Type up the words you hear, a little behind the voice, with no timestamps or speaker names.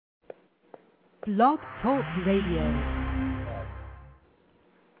Blog Talk Radio.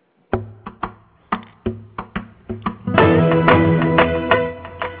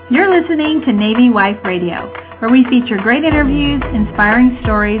 You're listening to Navy Wife Radio, where we feature great interviews, inspiring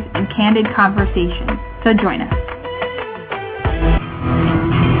stories, and candid conversations. So join us.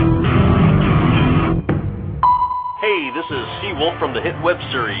 Hey, this is Sea Wolf from the hit web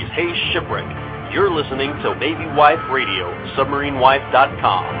series Hey Shipwreck. You're listening to Navy Wife Radio,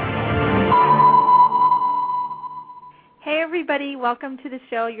 submarinewife.com. Hey everybody, welcome to the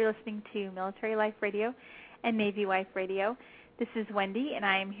show. You're listening to Military Life Radio and Navy Wife Radio. This is Wendy, and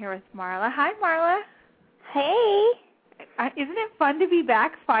I am here with Marla. Hi, Marla. Hey. Isn't it fun to be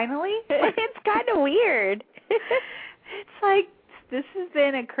back finally? It's kind of weird. It's like this has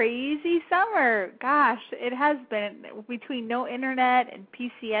been a crazy summer. Gosh, it has been, between no internet and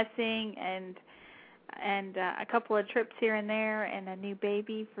PCSing and a couple of trips here and there and a new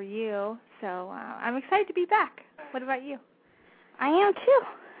baby for you. So I'm excited to be back. What about you? I am too.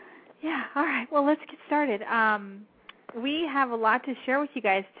 Yeah, all right. Well, let's get started. We have a lot to share with you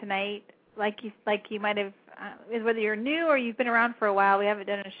guys tonight. Like you might have, whether you're new or you've been around for a while, we haven't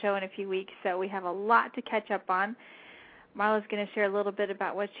done a show in a few weeks, so we have a lot to catch up on. Marla's going to share a little bit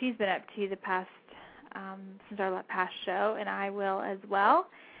about what she's been up to the past since our past show, and I will as well.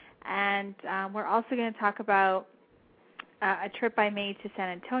 And we're also going to talk about a trip I made to San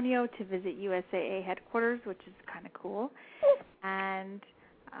Antonio to visit USAA headquarters, which is kind of cool. And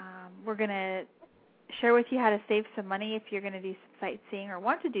we're going to share with you how to save some money if you're going to do some sightseeing or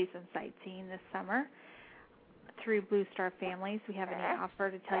want to do some sightseeing this summer through Blue Star Families. We have a new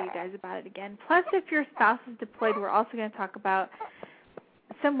offer to tell you guys about it again. Plus, if your spouse is deployed, we're also going to talk about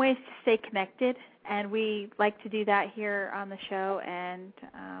some ways to stay connected, and we like to do that here on the show. And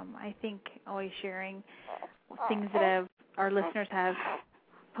I think always sharing things that our listeners have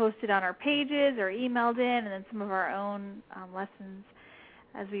posted on our pages or emailed in, and then some of our own lessons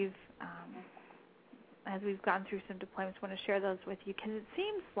as we've gone through some deployments. Want to share those with you because it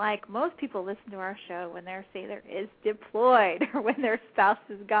seems like most people listen to our show when their sailor is deployed or when their spouse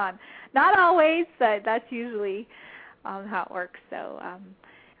is gone. Not always, but that's usually how it works. So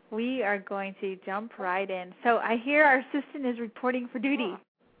we are going to jump right in. So I hear our assistant is reporting for duty.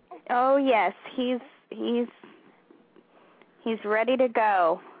 Oh yes, he's ready to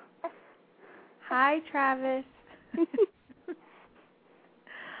go. Hi, Travis.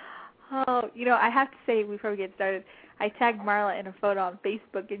 Oh, I have to say before we get started, I tagged Marla in a photo on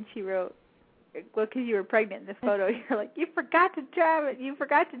Facebook, and she wrote, well, because you were pregnant in the photo, you're like, you forgot to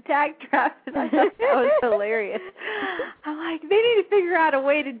tag Travis. I thought that was hilarious. I'm like, they need to figure out a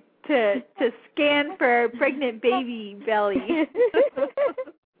way to scan for pregnant baby belly.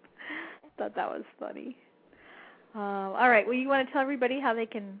 Thought that was funny. All right, well, you want to tell everybody how they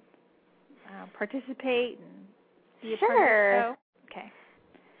can participate and be a part of the show? Okay.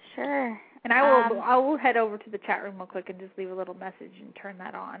 Sure. And I will head over to the chat room real quick and just leave a little message and turn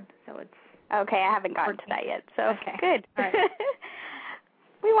that on. So it's okay. I haven't gotten to that yet. So okay. Good. All right.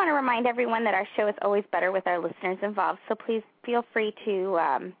 We want to remind everyone that our show is always better with our listeners involved. So please feel free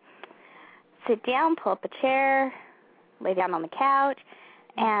to sit down, pull up a chair, lay down on the couch,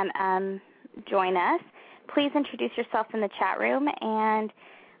 and join us. Please introduce yourself in the chat room, and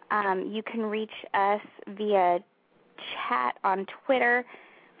you can reach us via chat on Twitter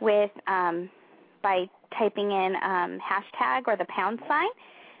with by typing in hashtag or the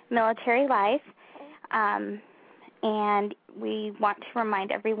 # Military Life. And we want to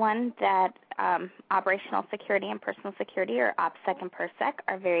remind everyone that operational security and personal security, or OPSEC and PERSEC,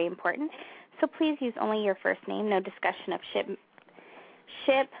 are very important. So please use only your first name, no discussion of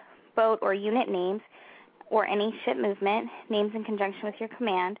ship, boat, or unit names, or any ship movement, names in conjunction with your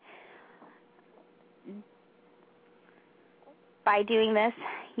command. By doing this,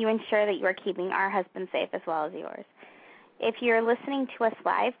 you ensure that you are keeping our husband safe as well as yours. If you're listening to us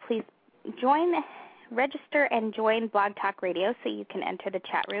live, please register and join Blog Talk Radio so you can enter the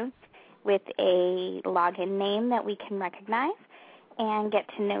chat room with a login name that we can recognize and get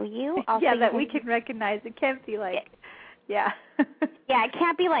to know you. Also, we can recognize. It can't be like, yeah. Yeah, it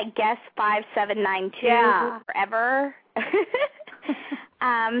can't be like guest 5792 forever.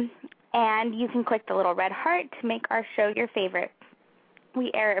 And you can click the little red heart to make our show your favorite. We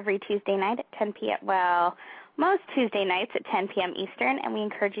air every Tuesday night at 10 p.m. Well, most Tuesday nights at 10 p.m. Eastern, and we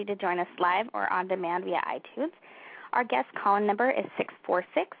encourage you to join us live or on demand via iTunes. Our guest call-in number is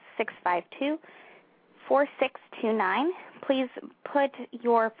 646-652-4629. Please put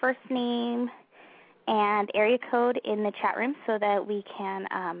your first name and area code in the chat room so that we can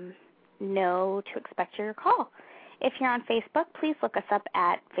know to expect your call. If you're on Facebook, please look us up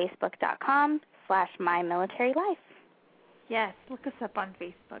at facebook.com/mymilitarylife. Yes, look us up on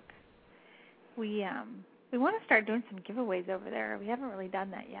Facebook. We want to start doing some giveaways over there. We haven't really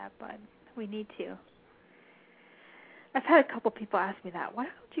done that yet, but we need to. I've had a couple people ask me that. Why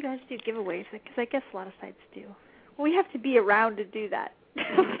don't you guys do giveaways? Because I guess a lot of sites do. Well, we have to be around to do that. You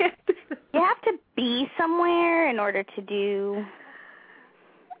have to be somewhere in order to do.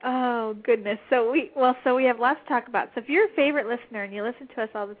 Oh, goodness. So we have lots to talk about. So if you're a favorite listener and you listen to us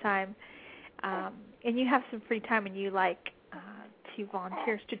all the time, and you have some free time and you like to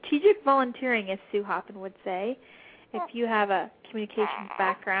volunteer, strategic volunteering, as Sue Hoppen would say, if you have a communications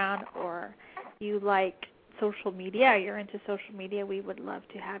background or you like social media, or you're into social media, we would love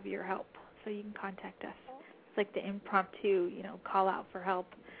to have your help. So you can contact us. It's like the impromptu, call out for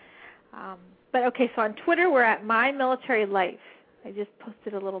help. But okay, so on Twitter we're at MyMilitaryLife. I just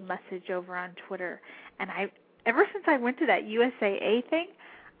posted a little message over on Twitter, and ever since I went to that USAA thing,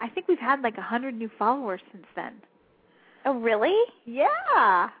 I think we've had like 100 new followers since then. Oh, really?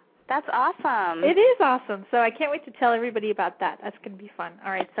 Yeah. That's awesome. It is awesome. So I can't wait to tell everybody about that. That's going to be fun. All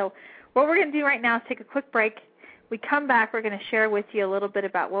right, so what we're going to do right now is take a quick break. We come back, we're going to share with you a little bit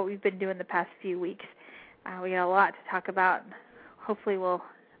about what we've been doing the past few weeks. We got a lot to talk about. Hopefully we'll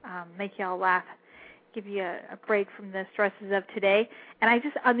make you all laugh, give you a break from the stresses of today. And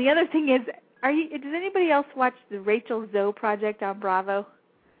the other thing is, does anybody else watch the Rachel Zoe Project on Bravo?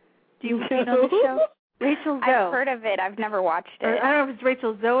 Do you know the show? Rachel Zoe. I've heard of it. I've never watched it. I don't know if it's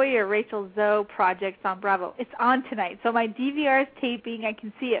Rachel Zoe or Rachel Zoe Projects on Bravo. It's on tonight. So my DVR is taping. I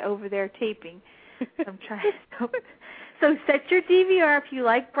can see it over there taping. I'm trying. So set your DVR if you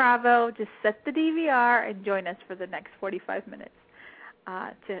like Bravo. Just set the DVR and join us for the next 45 minutes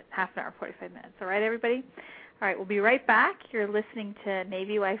to half an hour, 45 minutes. All right, everybody? All right, we'll be right back. You're listening to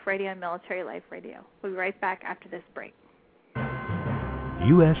Navy Wife Radio and Military Life Radio. We'll be right back after this break.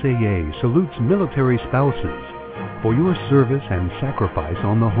 USAA salutes military spouses for your service and sacrifice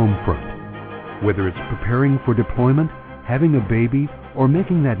on the home front. Whether it's preparing for deployment, having a baby, or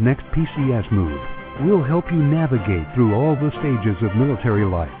making that next PCS move, we'll help you navigate through all the stages of military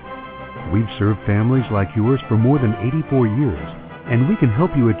life. We've served families like yours for more than 84 years, and we can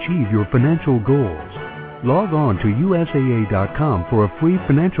help you achieve your financial goals. Log on to USAA.com for a free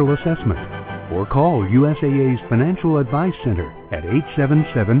financial assessment, or call USAA's Financial Advice Center at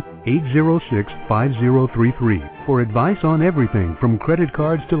 877-806-5033 for advice on everything from credit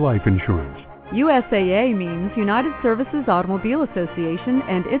cards to life insurance. USAA means United Services Automobile Association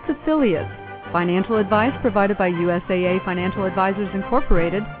and its affiliates. Financial advice provided by USAA Financial Advisors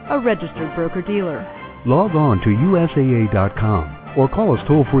Incorporated, a registered broker-dealer. Log on to USAA.com or call us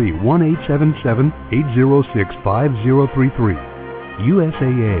toll-free 1-877-806-5033.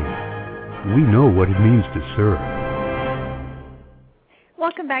 USAA. We know what it means to serve.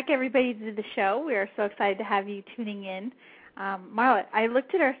 Welcome back, everybody, to the show. We are so excited to have you tuning in. Marla, I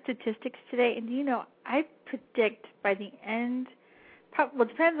looked at our statistics today, and I predict by the end, it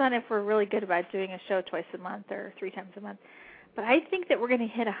depends on if we're really good about doing a show twice a month or 3 times a month, but I think that we're going to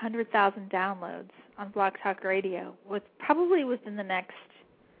hit 100,000 downloads on Blog Talk Radio probably within the next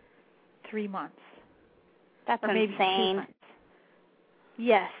 3 months. That's or maybe insane. 2 months.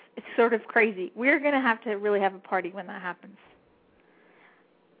 Yes, it's sort of crazy. We're going to have to really have a party when that happens.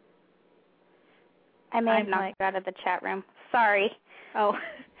 I may have knocked you out of the chat room. Sorry. Oh,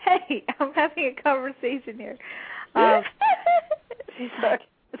 hey, I'm having a conversation here.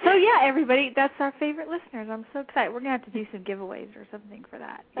 So, yeah, everybody, that's our favorite listeners. I'm so excited. We're going to have to do some giveaways or something for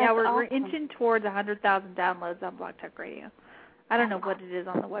that. That's we're awesome. inching towards 100,000 downloads on Blog Talk Radio. I don't know what it is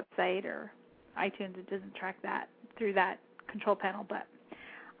on the website or iTunes. It doesn't track that through that control panel, but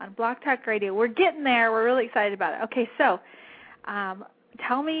on Blog Talk Radio, we're getting there. We're really excited about it. Okay, so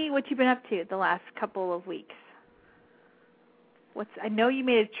tell me what you've been up to the last couple of weeks. I know you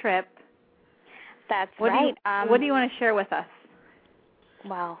made a trip. That's right. What do you want to share with us?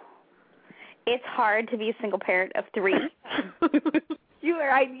 Well, it's hard to be a single parent of 3.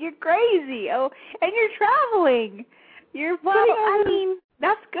 You're crazy. Oh, and you're traveling.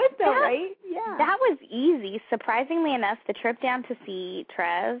 That's good though, right? Yeah. That was easy. Surprisingly enough, the trip down to see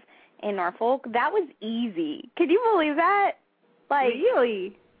Trev in Norfolk, that was easy. Could you believe that?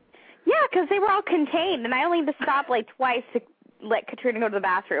 Really? Yeah, because they were all contained, and I only had to stop twice to let Katrina go to the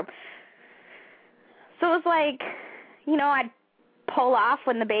bathroom. So it was I'd pull off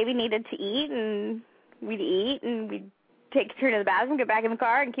when the baby needed to eat, and we'd eat, and we'd take Katrina to the bathroom, get back in the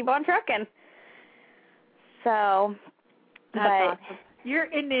car, and keep on trucking. So that's awesome. You're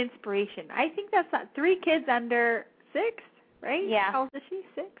an inspiration. I think that's not 3 kids under 6, right? Yeah. How old is she?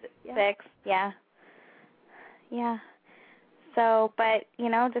 6? Yeah. 6, yeah. Yeah. So, but,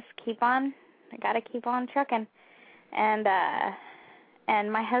 just keep on. I got to keep on trucking. And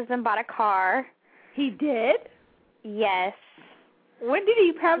my husband bought a car. He did? Yes. When did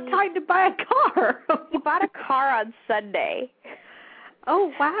he have time to buy a car? He bought a car on Sunday.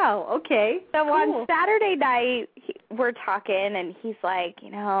 Oh, wow. Okay. So cool. On Saturday night, we're talking, and he's like,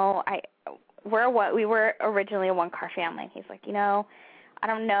 we were originally a one-car family. And he's like, I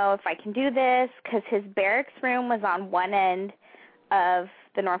don't know if I can do this, because his barracks room was on one end of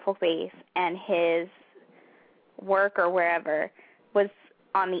the Norfolk base, and his work or wherever was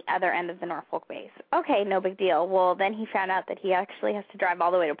on the other end of the Norfolk base. Okay, no big deal. Well, then he found out that he actually has to drive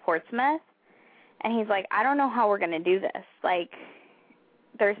all the way to Portsmouth, and he's like, I don't know how we're going to do this. Like,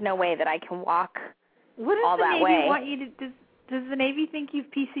 there's no way that I can walk all that way. What does the Navy want you to do? Does the Navy think you've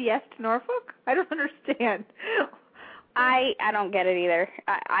PCS'd Norfolk? I don't understand. I don't get it either.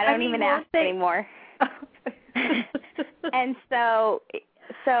 I don't even ask anymore. And so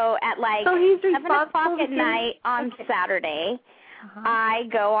at like 7 o'clock at night on Saturday, I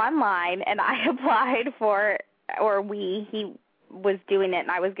go online and I applied for, he was doing it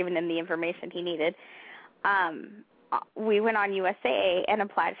and I was giving him the information he needed. We went on USAA and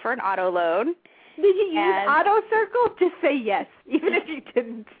applied for an auto loan. Did you use Auto Circle? Just say yes, even if you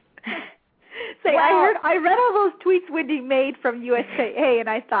didn't. Say, I read all those tweets Wendy made from USAA, and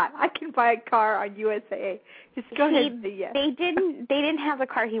I thought I can buy a car on USAA. Just go ahead and say yes. They didn't have the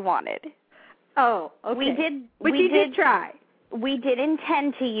car he wanted. Oh, okay. We did try. We did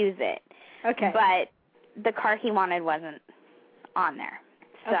intend to use it. Okay. But the car he wanted wasn't on there.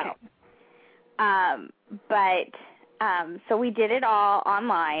 So, okay. So we did it all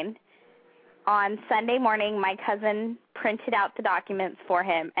online. On Sunday morning, my cousin printed out the documents for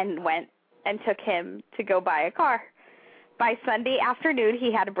him and went and took him to go buy a car. By Sunday afternoon,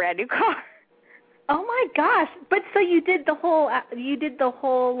 he had a brand new car. Oh my gosh! But so you did the whole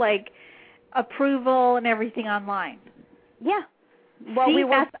like approval and everything online. Yeah. Well, we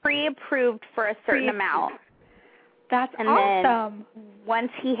were pre-approved for a certain amount. That's and awesome. Then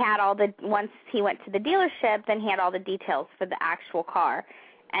once he went to the dealership, then he had all the details for the actual car,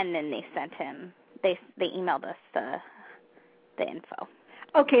 and then they sent him. They emailed us the info.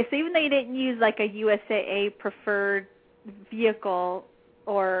 Okay, so even though you didn't use like a USAA preferred vehicle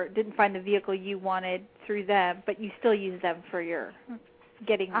or didn't find the vehicle you wanted through them, but you still use them for your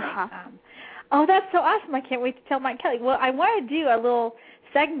getting oh, that's so awesome. I can't wait to tell Mike Kelly. Well, I want to do a little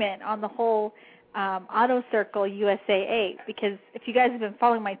segment on the whole Auto Circle USAA, because if you guys have been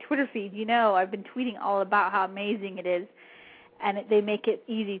following my Twitter feed, I've been tweeting all about how amazing it is, and they make it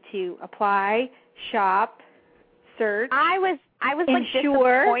easy to apply, shop, search. I was like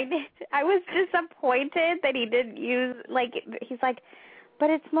disappointed. I was disappointed that he didn't use, like, he's like, but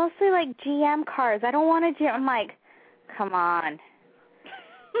it's mostly like GM cars. I don't want to I'm like, come on.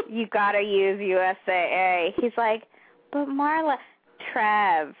 You got to use USAA. He's like, but Marla,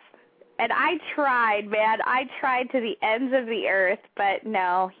 Trev. And I tried, man. I tried to the ends of the earth, but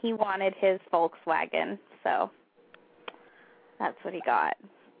no, he wanted his Volkswagen. So that's what he got.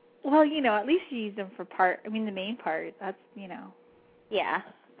 Well, at least you use them for the main part. That's, Yeah.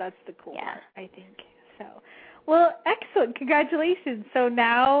 That's the cool part, I think. So, well, excellent. Congratulations. So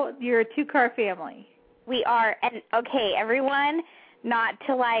now you're a 2-car family. We are. And, okay, everyone, not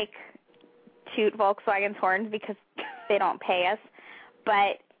to, like, toot Volkswagen's horns because they don't pay us,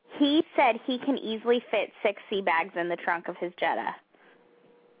 but he said he can easily fit 6 sea bags in the trunk of his Jetta.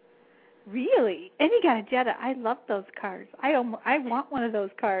 Really? And he got a Jetta. I love those cars. I want one of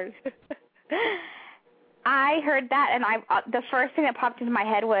those cars. I heard that, and the first thing that popped into my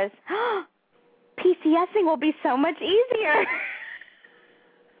head was, PCSing will be so much easier.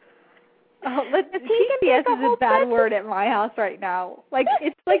 PCS is a bad word at my house right now. Like,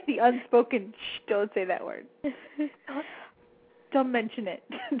 it's like the unspoken, shh, don't say that word. Don't mention it.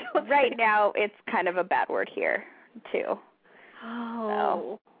 Right now, it's kind of a bad word here, too.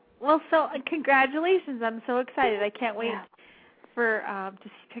 Oh. Well, so congratulations. I'm so excited. I can't wait for to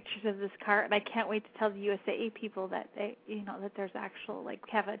see pictures of this car, and I can't wait to tell the USAA people that that there's actual, like,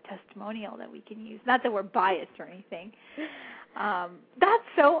 have a testimonial that we can use. Not that we're biased or anything. That's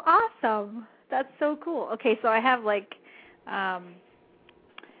so awesome. That's so cool. Okay, so I have like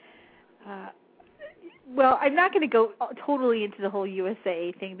well, I'm not going to go totally into the whole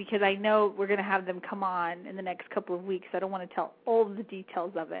USAA thing because I know we're going to have them come on in the next couple of weeks. I don't want to tell all the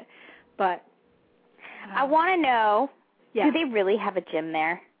details of it, but I want to know, do they really have a gym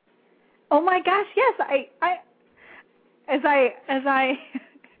there? Oh my gosh, yes. As I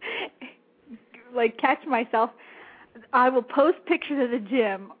like catch myself, I will post pictures of the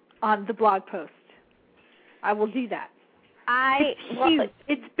gym on the blog post. I will do that. It's huge.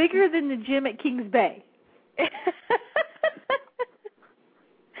 It's bigger than the gym at Kings Bay.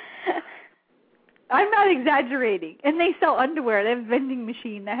 I'm not exaggerating. And they sell underwear. They have a vending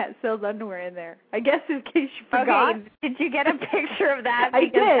machine that sells underwear in there. I guess in case you forgot. Okay, did you get a picture of that? I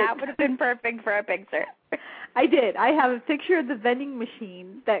Because did. that would have been perfect for a picture. I did. I have a picture of the vending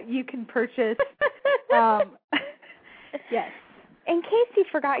machine that you can purchase. Yes. In case you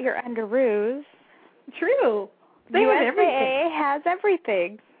forgot your underoos. True. They have everything. USAA has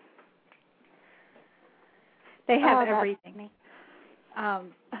everything. They have everything.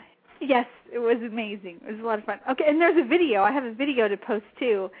 Yes, it was amazing. It was a lot of fun. Okay, and there's a video. I have a video to post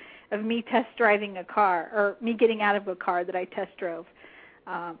too of me test driving a car, or me getting out of a car that I test drove.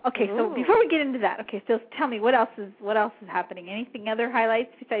 Okay, so before we get into that, okay, so tell me what else is happening? Anything other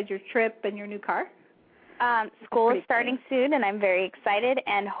highlights besides your trip and your new car? School is starting soon, and I'm very excited.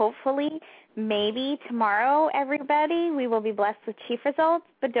 And hopefully, maybe tomorrow, everybody, we will be blessed with chief results.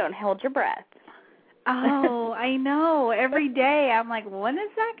 But don't hold your breath. Oh, I know. Every day I'm like, when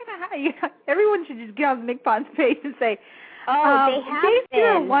is that going to happen? Everyone should just get on the MCPON's page and say, they have in case been.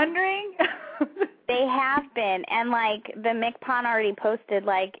 you're wondering. They have been. And, like, the MCPON already posted,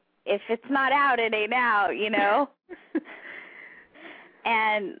 like, if it's not out, it ain't out, you know?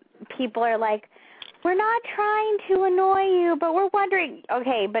 And people are like, we're not trying to annoy you, but we're wondering.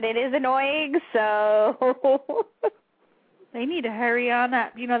 Okay, but it is annoying, so... They need to hurry on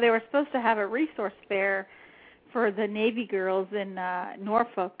up. You know, they were supposed to have a resource fair for the Navy girls in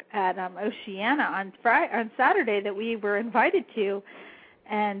Norfolk at Oceana on Saturday that we were invited to.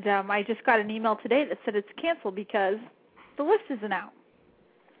 And I just got an email today that said it's canceled because the list isn't out.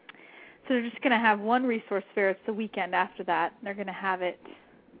 So they're just going to have one resource fair. It's the weekend after that. They're going to have it,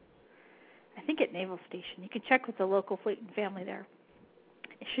 I think, at Naval Station. You can check with the local Fleet and family there.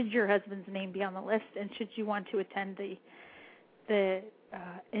 Should your husband's name be on the list, and should you want to attend the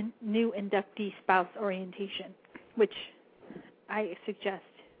new inductee spouse orientation, which I suggest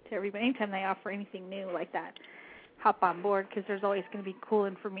to everybody. Anytime they offer anything new like that, hop on board because there's always going to be cool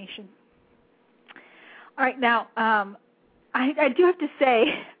information. All right, now I do have to say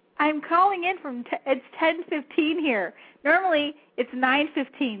I'm calling in from it's 10:15 here. Normally it's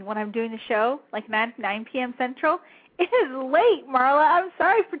 9:15 when I'm doing the show, like 9 p.m. Central. It is late, Marla. I'm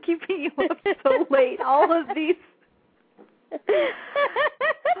sorry for keeping you up so late. All of these. I'm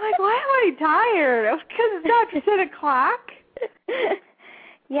like, why am I tired? Because it's after 10 o'clock?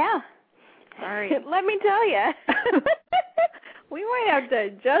 Yeah. Sorry. Let me tell you. We might have to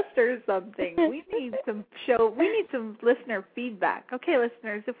adjust or something. We need some listener feedback. Okay,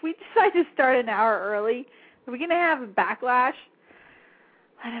 listeners, if we decide to start an hour early, are we going to have a backlash?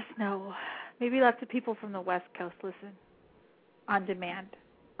 Let us know. Maybe lots of people from the West Coast listen on demand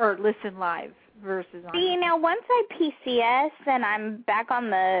or listen live versus on demand. Now once I PCS and I'm back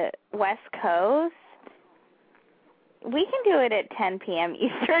on the West Coast, we can do it at 10 p.m.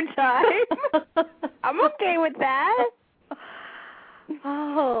 Eastern time. I'm okay with that.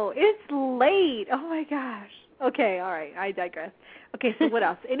 Oh, it's late. Oh, my gosh. Okay, all right. I digress. Okay, so what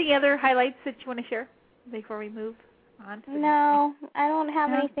else? Any other highlights that you want to share before we move on? No, I don't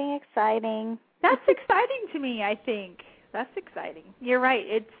have anything exciting. That's exciting to me, I think. That's exciting. You're right.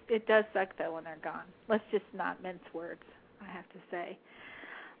 It does suck, though, when they're gone. Let's just not mince words, I have to say.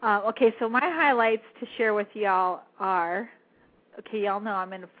 Okay, so my highlights to share with y'all are, okay, y'all know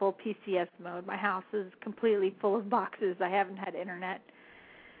I'm in a full PCS mode. My house is completely full of boxes. I haven't had internet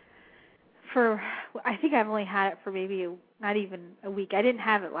I think I've only had it for maybe not even a week. I didn't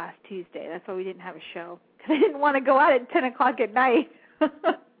have it last Tuesday. That's why we didn't have a show. Because I didn't want to go out at 10 o'clock at night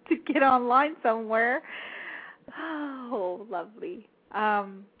to get online somewhere. Oh, lovely.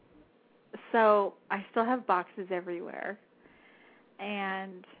 So I still have boxes everywhere.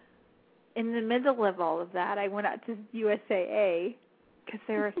 And in the middle of all of that, I went out to USAA because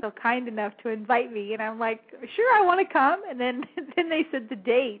they were so kind enough to invite me. And I'm like, sure, I want to come. And then they said the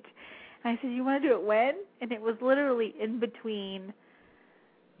date. And I said, you want to do it when? And it was literally in between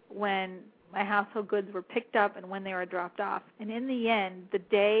when my household goods were picked up and when they were dropped off. And in the end, the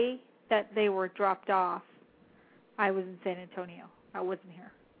day that they were dropped off, I was in San Antonio. I wasn't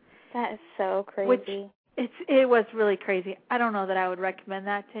here. That is so crazy. Which it was really crazy. I don't know that I would recommend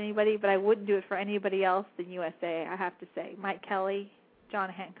that to anybody, but I wouldn't do it for anybody else than USA, I have to say. Mike Kelly, John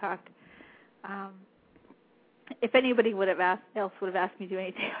Hancock. If anybody else would have asked me to do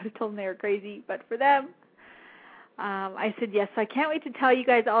anything, I would have told them they were crazy. But for them, I said yes. So I can't wait to tell you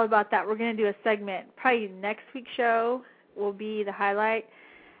guys all about that. We're going to do a segment. Probably next week's show will be the highlight.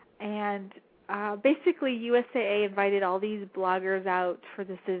 And basically, USAA invited all these bloggers out for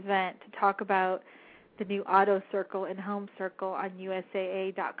this event to talk about the new Auto Circle and Home Circle on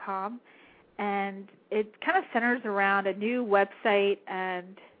USAA.com. And it kind of centers around a new website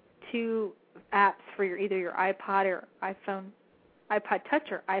and 2 apps for either your iPod or iPhone, iPod Touch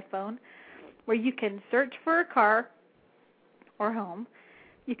or iPhone, where you can search for a car or home.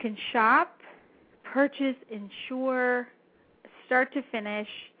 You can shop, purchase, insure, start to finish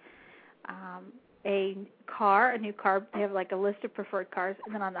a new car. They have like a list of preferred cars.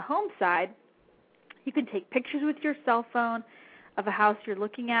 And then on the home side, you can take pictures with your cell phone of a house you're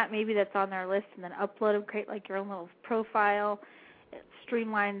looking at, maybe that's on their list, and then upload and create like your own little profile. It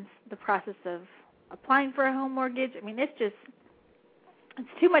streamlines the process of applying for a home mortgage. I mean, it's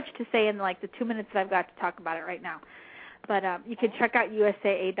too much to say in like the 2 minutes that I've got to talk about it right now. But you can check out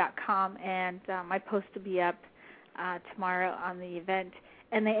USAA.com, and my post will be up tomorrow on the event.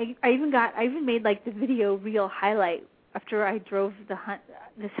 And I even made like the video reel highlight after I drove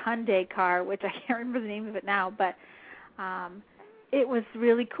this Hyundai car, which I can't remember the name of it now, but it was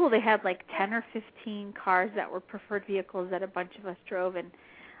really cool. They had like 10 or 15 cars that were preferred vehicles that a bunch of us drove, and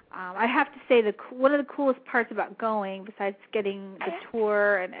I have to say one of the coolest parts about going, besides getting the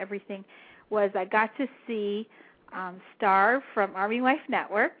tour and everything, was I got to see Star from Army Wife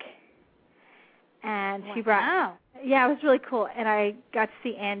Network, and she brought, yeah, it was really cool. And I got to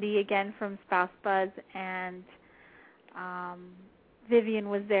see Andy again from Spouse Buzz, and Vivian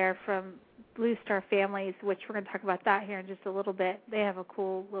was there from Blue Star Families, which we're going to talk about that here in just a little bit. They have a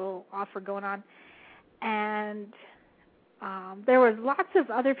cool little offer going on. And there was lots of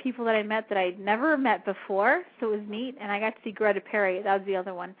other people that I met that I'd never met before, so it was neat. And I got to see Greta Perry. That was the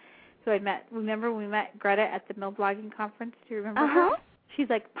other one. So remember when we met Greta at the Mill Blogging Conference? Do you remember her? She's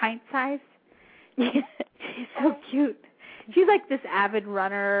like pint size. She's so cute. She's like this avid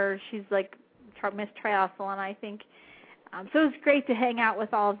runner. She's like Miss Triathlon, I think. So it was great to hang out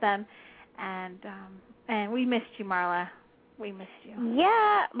with all of them. And we missed you, Marla. We missed you.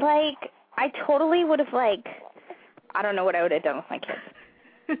 Yeah, like I totally would have I don't know what I would have done with my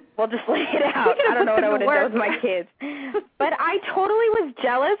kids. We'll just lay it out. I don't know what I would have done with my kids. But I totally was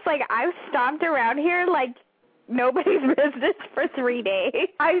jealous. Like I've stomped around here like nobody's business for 3 days.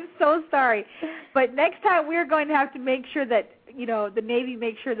 I'm so sorry. But next time we're going to have to make sure that, the Navy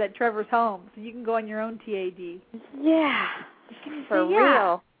makes sure that Trevor's home so you can go on your own TAD. Yeah. For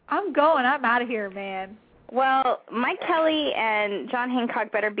real. I'm going. I'm out of here, man. Well, Mike Kelly and John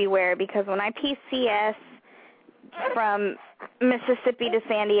Hancock better beware, because when I PCS from Mississippi to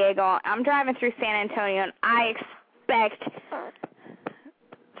San Diego, I'm driving through San Antonio, and I expect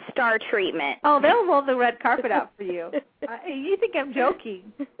Star treatment. Oh, they'll roll the red carpet out for you. You think I'm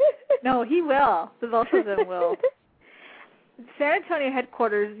joking. No, he will. The both of them will. San Antonio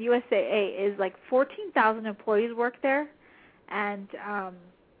headquarters, USAA, is like 14,000 employees work there, and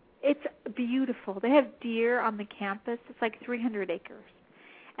it's beautiful. They have deer on the campus. It's like 300 acres.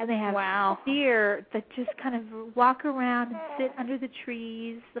 And they have deer that just kind of walk around and sit under the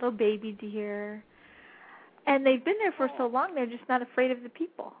trees, little baby deer. And they've been there for so long, they're just not afraid of the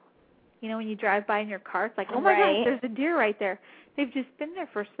people. When you drive by in your car, it's like, oh, my gosh, there's a deer right there. They've just been there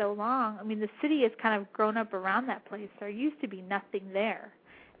for so long. I mean, the city has kind of grown up around that place. There used to be nothing there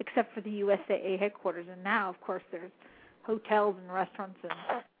except for the USAA headquarters. And now, of course, there's hotels and restaurants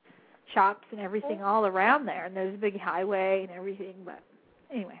and shops and everything all around there. And there's a big highway and everything. But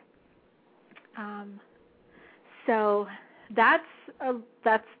anyway, so that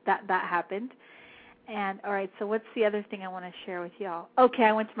happened. And, all right, so what's the other thing I want to share with y'all? Okay,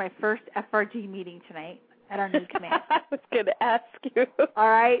 I went to my first FRG meeting tonight at our new command. I was going to ask you. All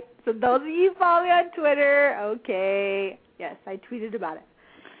right, so those of you who follow me on Twitter, okay, yes, I tweeted about it.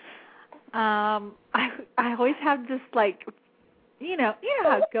 I always have this, like, you know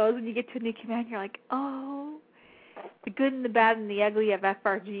how it goes when you get to a new command. You're like, oh, the good and the bad and the ugly of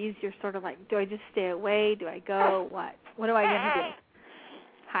FRGs. You're sort of like, do I just stay away? Do I go? What am I going to do?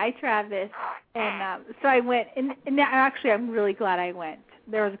 Hi, Travis. And so I went, and actually I'm really glad I went.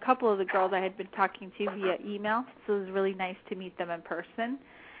 There was a couple of the girls I had been talking to via email, so it was really nice to meet them in person.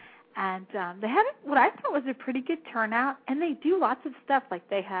 And they had what I thought was a pretty good turnout, and they do lots of stuff. Like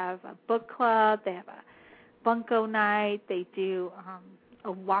they have a book club, they have a bunco night, they do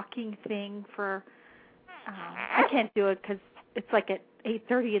a walking thing for, I can't do it because it's like at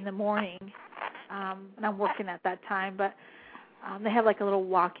 8:30 in the morning, and I'm working at that time, but they have like a little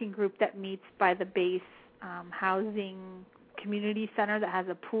walking group that meets by the base housing community center that has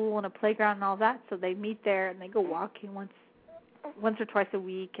a pool and a playground and all that. So they meet there and they go walking once or twice a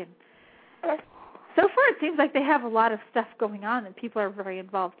week. And so far it seems like they have a lot of stuff going on and people are very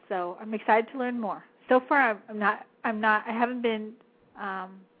involved. So I'm excited to learn more. So far I haven't been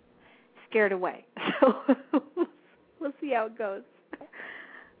scared away. So we'll see how it goes.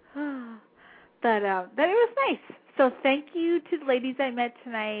 But it was nice. So thank you to the ladies I met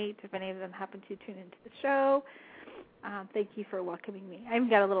tonight. If any of them happen to tune into the show, thank you for welcoming me. I even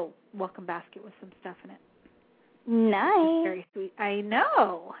got a little welcome basket with some stuff in it. Nice. Very sweet. I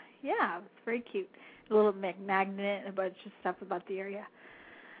know. Yeah, it's very cute. A little magnet and a bunch of stuff about the area.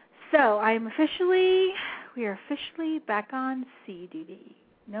 So we are officially back on sea duty.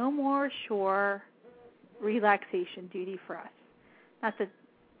 No more shore relaxation duty for us. Not that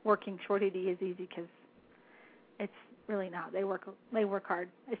working shore duty is easy, because it's really not. They work hard.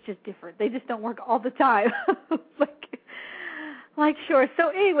 It's just different. They just don't work all the time, like shore. So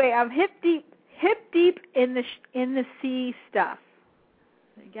anyway, I'm hip deep in the sea stuff.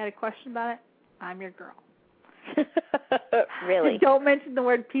 You got a question about it? I'm your girl. Really? Don't mention the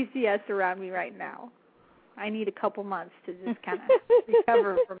word PCS around me right now. I need a couple months to just kind of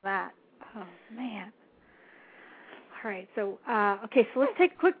recover from that. Oh, man. All right, so let's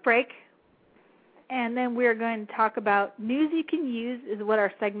take a quick break, and then we're going to talk about news you can use is what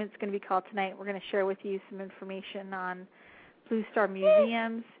our segment's going to be called tonight. We're going to share with you some information on Blue Star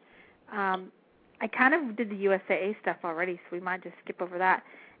Museums. I kind of did the USAA stuff already, so we might just skip over that.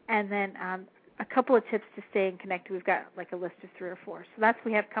 And then a couple of tips to staying connected. We've got like a list of 3 or 4. So that's what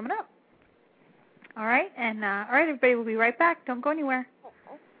we have coming up. All right, and all right, everybody, we'll be right back. Don't go anywhere.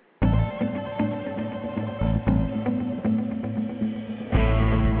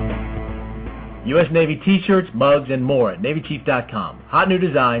 U.S. Navy T-shirts, mugs, and more at NavyChief.com. Hot new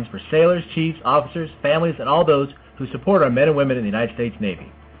designs for sailors, chiefs, officers, families, and all those who support our men and women in the United States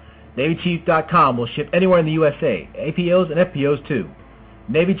Navy. NavyChief.com will ship anywhere in the USA, APOs and FPOs too.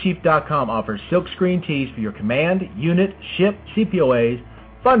 NavyChief.com offers silkscreen tees for your command, unit, ship, CPOAs,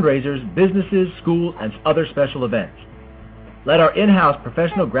 fundraisers, businesses, schools, and other special events. Let our in-house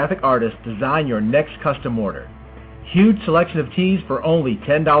professional graphic artists design your next custom order. Huge selection of tees for only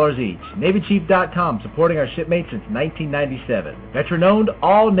 $10 each. NavyChief.com, supporting our shipmates since 1997. Veteran-owned,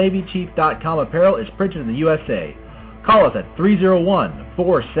 all NavyChief.com apparel is printed in the USA. Call us at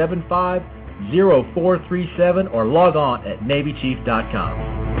 301-475-0437 or log on at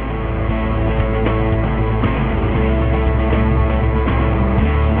NavyChief.com.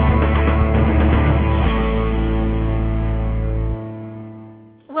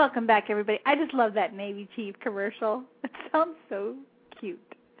 Welcome back, everybody. I just love that Navy Chief commercial. It sounds so cute.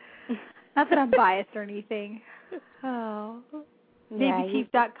 Not that I'm biased or anything. Oh, yeah,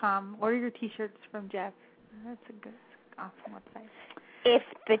 NavyChief.com. Order your T-shirts from Jeff. That's a good, awesome website. If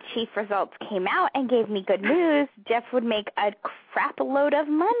the chief results came out and gave me good news, Jeff would make a crap load of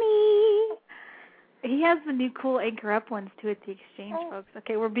money. He has the new cool Anchor Up ones, too, at the exchange, folks.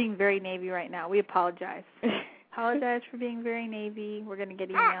 Okay, we're being very Navy right now. We apologize. Apologize for being very Navy. We're going to get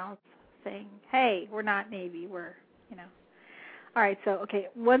emails saying, hey, we're not Navy. We're, All right, so,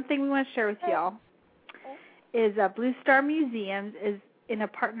 one thing we want to share with y'all is Blue Star Museums is in a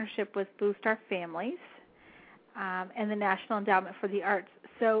partnership with Blue Star Families and the National Endowment for the Arts.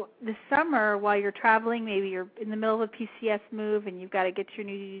 So this summer, while you're traveling, maybe you're in the middle of a PCS move and you've got to get to your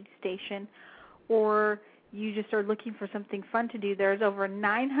new duty station, or you just are looking for something fun to do, there's over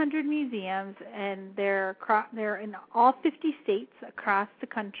 900 museums, and they're in all 50 states across the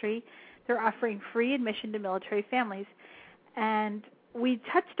country. They're offering free admission to military families. And we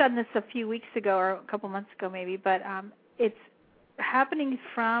touched on this a few weeks ago, or a couple months ago maybe, but it's happening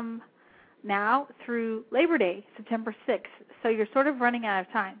from now through Labor Day, September 6th. So you're sort of running out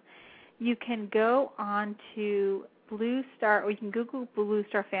of time. You can go on to Blue Star, or you can Google Blue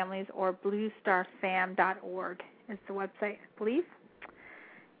Star Families, or bluestarfam.org is the website, I believe.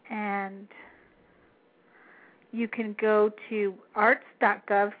 And you can go to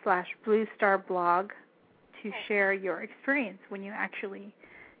arts.gov/bluestarblog to share your experience when you actually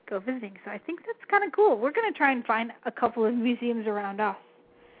go visiting. So I think that's kind of cool. We're going to try and find a couple of museums around us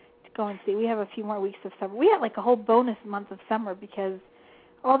to go and see. We have a few more weeks of summer. We had like a whole bonus month of summer because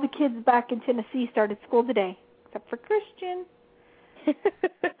all the kids back in Tennessee started school today, except for Christian.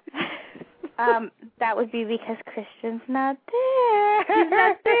 That would be because Christian's not there. He's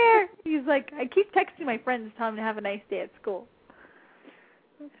not there. He's like, I keep texting my friends, telling them to have a nice day at school.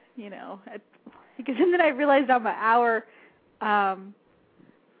 Because then I realized I'm an hour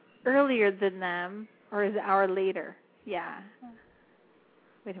earlier than them, or is it an hour later? Yeah.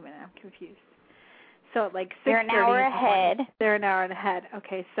 Wait a minute, I'm confused. So at like 6:30. They're an hour ahead. They're an hour ahead.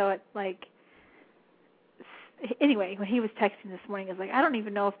 Okay, so at anyway, when he was texting this morning, I was like, I don't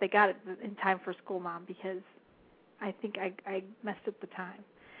even know if they got it in time for school, Mom, because I think I messed up the time.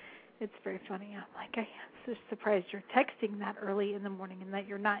 It's very funny. I'm like, I'm so surprised you're texting that early in the morning and that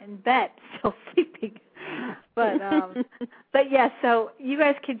you're not in bed still sleeping. But yeah, so you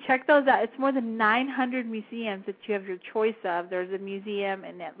guys can check those out. It's more than 900 museums that you have your choice of. There's a museum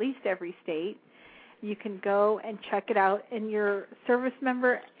in at least every state. You can go and check it out, and your service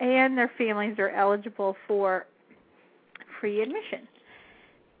member and their families are eligible for free admission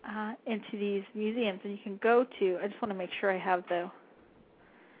into these museums. And you can go to, I just want to make sure I have the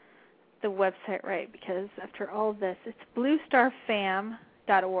website right, because after all this, it's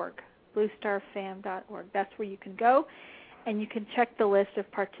bluestarfam.org. bluestarfam.org. That's where you can go, and you can check the list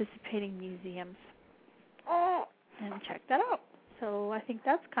of participating museums and check that out. So I think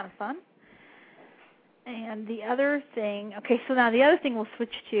that's kind of fun. And the other thing, so now the other thing we'll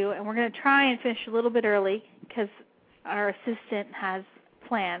switch to, and we're going to try and finish a little bit early because our assistant has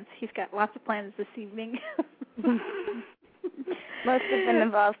plans. He's got lots of plans this evening. Most of them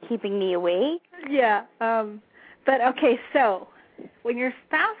involve keeping me awake. Yeah. But so when your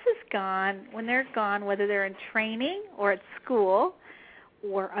spouse is gone, when they're gone, whether they're in training or at school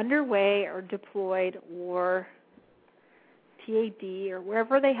or underway or deployed or TAD or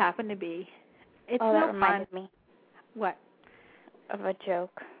wherever they happen to be, it's that reminded me. What? Of a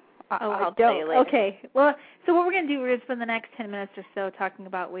joke. I'll tell you later. Okay. Well, so what we're going to do, we're going to spend the next 10 minutes or so talking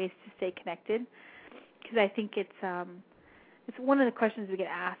about ways to stay connected, because I think it's one of the questions we get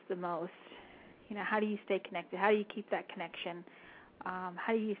asked the most. You know, how do you stay connected? How do you keep that connection? How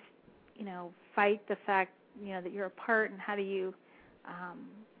do you, fight the fact, that you're apart, and how do you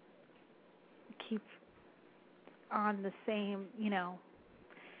keep on the same,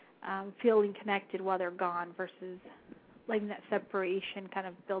 feeling connected while they're gone versus letting that separation kind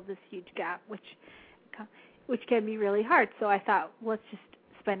of build this huge gap, which can be really hard. So I thought, let's just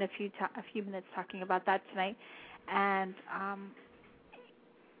spend a few minutes talking about that tonight. And I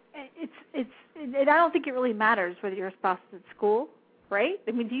don't think it really matters whether your spouse is at school, right?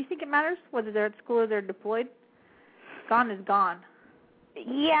 I mean, do you think it matters whether they're at school or they're deployed? Gone is gone.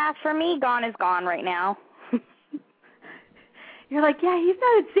 Yeah, for me, gone is gone right now. You're like, yeah, he's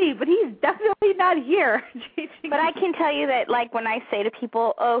not at sea, but he's definitely not here. But I can tell you that, when I say to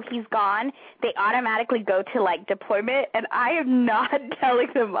people, oh, he's gone, they automatically go to, deployment, and I am not telling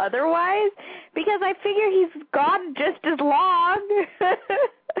them otherwise because I figure he's gone just as long.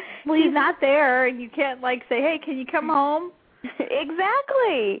 Well, he's not there, and you can't, say, hey, can you come home?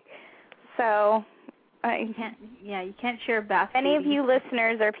 Exactly. So you can't share a bath. Any of you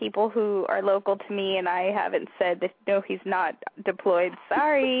listeners are people who are local to me, and I haven't said that, no, he's not deployed.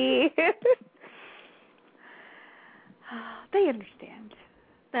 Sorry. They understand.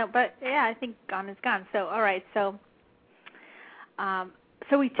 No, but yeah, I think gone is gone. So all right, so I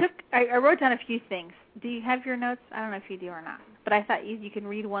wrote down a few things. Do you have your notes? I don't know if you do or not, but I thought you can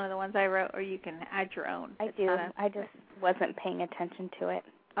read one of the ones I wrote, or you can add your own. I do. I just wasn't paying attention to it.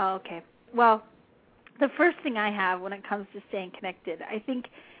 Oh, okay. Well, the first thing I have when it comes to staying connected, I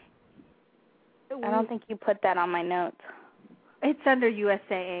don't think you put that on my notes. It's under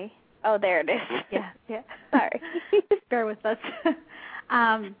USAA. Oh, there it is. Yeah. Sorry. Bear with us.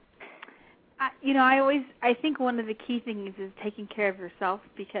 I think one of the key things is taking care of yourself,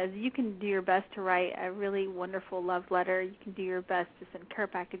 because you can do your best to write a really wonderful love letter. You can do your best to send care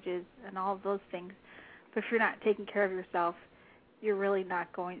packages and all of those things. But if you're not taking care of yourself, you're really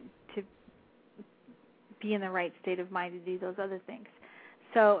not going to be in the right state of mind to do those other things.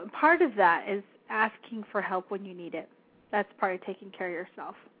 So part of that is asking for help when you need it. That's part of taking care of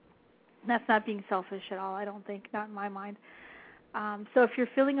yourself. That's not being selfish at all, I don't think, not in my mind. So if you're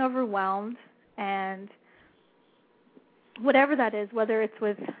feeling overwhelmed, and whatever that is, whether it's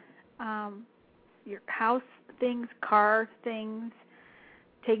with your house things, car things,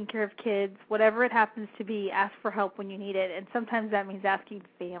 taking care of kids, whatever it happens to be, ask for help when you need it. And sometimes that means asking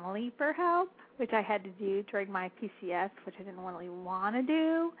family for help, which I had to do during my PCS, which I didn't really want to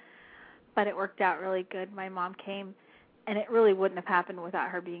do, but it worked out really good. My mom came, and it really wouldn't have happened without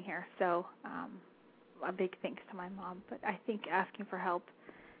her being here. So a big thanks to my mom. But I think asking for help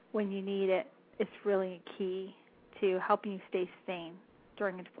when you need it is really a key to helping you stay sane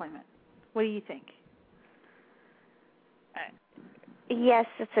during a deployment. What do you think? Yes,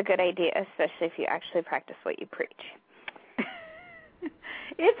 it's a good idea, especially if you actually practice what you preach.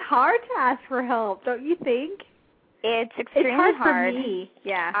 It's hard to ask for help, don't you think? It's extremely hard. It's hard for me.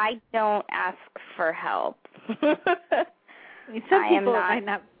 Yeah. I don't ask for help. I mean, some people it might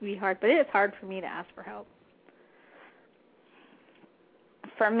not be hard, but it is hard for me to ask for help.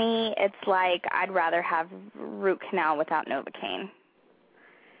 For me, it's like I'd rather have root canal without Novocaine.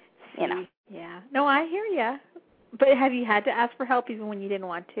 Yeah. No, I hear you. But have you had to ask for help even when you didn't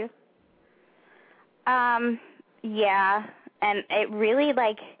want to? Yeah, and it really,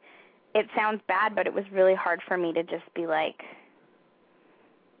 like, it sounds bad, but it was really hard for me to just be like,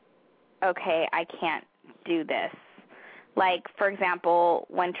 okay, I can't do this. Like, for example,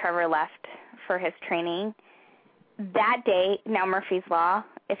 when Trevor left for his training, that day, now Murphy's Law,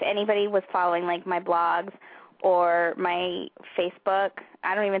 if anybody was following, like, my blogs or my Facebook,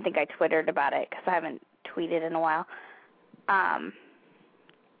 I don't even think I Twittered about it because I haven't tweeted in a while,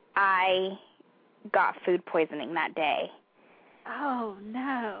 I got food poisoning that day. Oh,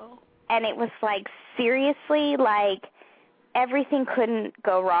 no. And it was, like, seriously, like, everything couldn't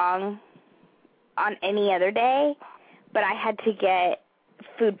go wrong on any other day, but I had to get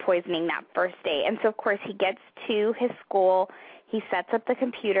food poisoning that first day. And so, of course, he gets to his school. He sets up the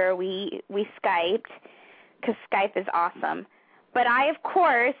computer. We Skyped because Skype is awesome. But I, of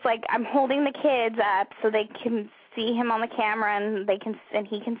course, like, I'm holding the kids up so they can see him on the camera and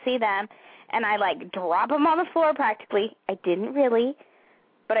he can see them. And I, like, drop them on the floor practically. I didn't really,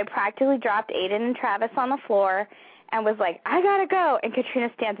 but I practically dropped Aiden and Travis on the floor and was like, I gotta go. And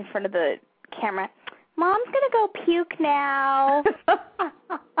Katrina stands in front of the camera. Mom's gonna go puke now.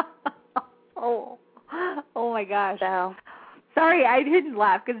 Oh my gosh. So, sorry, I didn't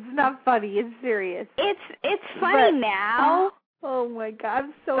laugh because it's not funny. It's serious. It's funny now. Oh my God,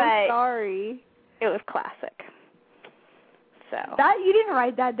 I'm so but sorry. It was classic. So that you didn't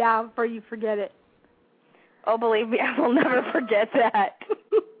write that down before you forget it. Oh, believe me, I will never forget that.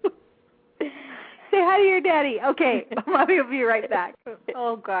 Say hi to your daddy. Okay, Mommy will be right back.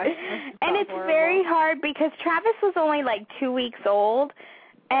 Oh gosh. And it's very hard because Travis was only like 2 weeks old,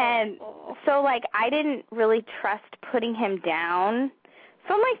 and so like I didn't really trust putting him down.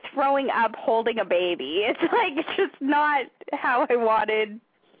 So I'm like throwing up holding a baby. It's like just not how I wanted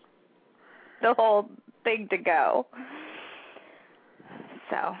the whole thing to go.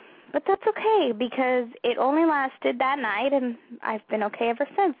 So, but that's okay because it only lasted that night, and I've been okay ever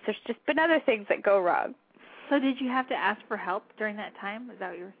since. There's just been other things that go wrong. So did you have to ask for help during that time? Is that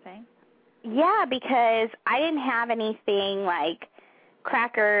what you were saying? Yeah, because I didn't have anything like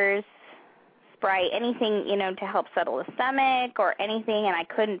crackers, Sprite, anything, to help settle the stomach or anything, and I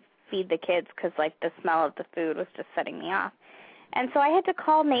couldn't feed the kids because, like, the smell of the food was just setting me off. And so I had to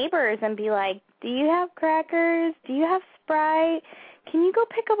call neighbors and be like, do you have crackers? Do you have Sprite? Can you go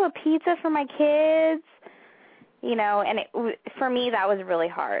pick up a pizza for my kids? And for me that was really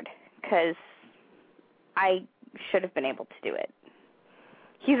hard because I should have been able to do it.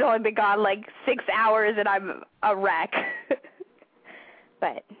 He's only been gone like 6 hours and I'm a wreck.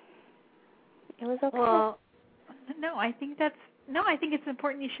 But it was okay. Well, I think it's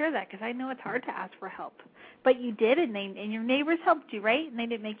important you share that because I know it's hard to ask for help. But you did, and your neighbors helped you, right? And they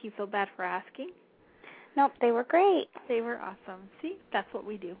didn't make you feel bad for asking? Nope, they were great. They were awesome. See, that's what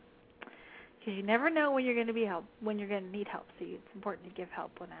we do. Because you never know when you're going to need help. So it's important to give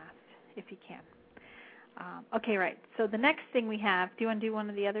help when asked, if you can. Okay, right. So the next thing we have, do you want to do one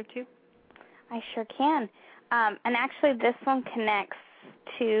of the other two? I sure can. And actually, this one connects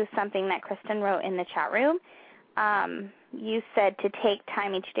to something that Kristen wrote in the chat room. You said to take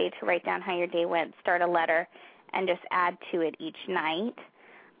time each day to write down how your day went, start a letter, and just add to it each night.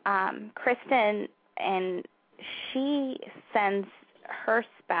 Kristen, and she sends her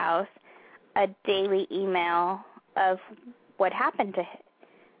spouse a daily email of what happened to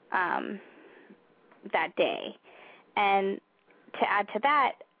that day. And to add to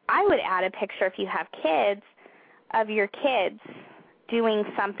that, I would add a picture, if you have kids, of your kids doing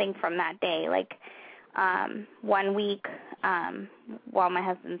something from that day. Like 1 week, while my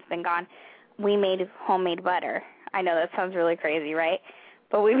husband's been gone, we made homemade butter. I know that sounds really crazy, right?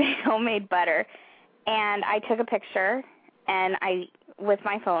 But we made homemade butter. And I took a picture with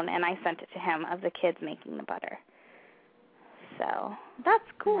my phone, and I sent it to him of the kids making the butter. So that's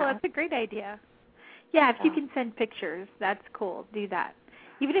cool. Yeah. That's a great idea. Yeah, if you can send pictures, that's cool. Do that.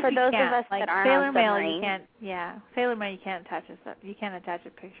 Even if for you those can't, of us like that aren't Sailor on Mail, submarine. you can't. Yeah, Sailor Mail, you can't attach a attach a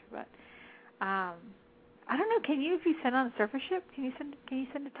picture. But I don't know. Can you, if you send on a surface ship, can you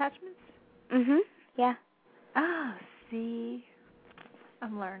send attachments? Yeah. Oh, see,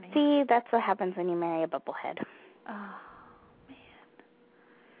 I'm learning. See, that's what happens when you marry a bubblehead. Oh man.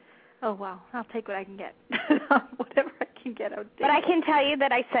 Oh wow. I'll take what I can get. Whatever I can get, I'll take. But I can tell you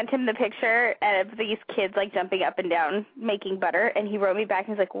that I sent him the picture of these kids like jumping up and down making butter, and he wrote me back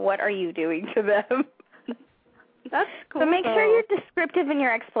and he's like, "What are you doing to them?" That's cool. So make sure you're descriptive in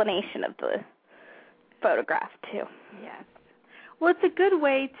your explanation of the photograph too. Yes. Well, it's a good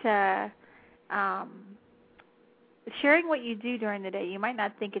way to sharing what you do during the day. You might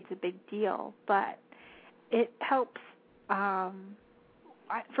not think it's a big deal, but it helps.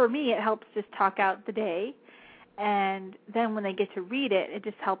 for me, it helps just talk out the day. And then when they get to read it, it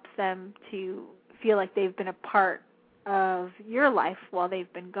just helps them to feel like they've been a part of your life while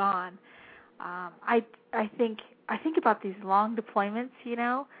they've been gone. I think about these long deployments,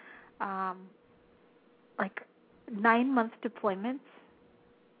 like 9-month deployments.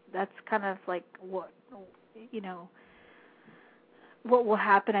 That's kind of like what will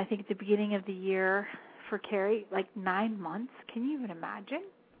happen, I think, at the beginning of the year for Carrie, like 9 months. Can you even imagine?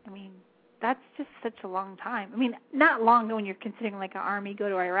 I mean, that's just such a long time. I mean, not long when you're considering like an Army go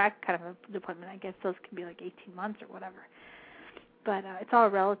to Iraq kind of a deployment. I guess those can be like 18 months or whatever. But it's all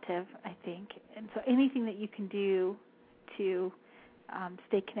relative, I think. And so anything that you can do to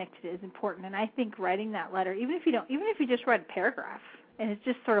stay connected is important. And I think writing that letter, even if you just write a paragraph, and it's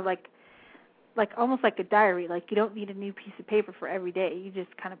just sort of like almost like a diary. Like you don't need a new piece of paper for every day. You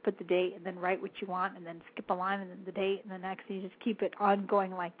just kind of put the date and then write what you want, and then skip a line and then the date and the next. And you just keep it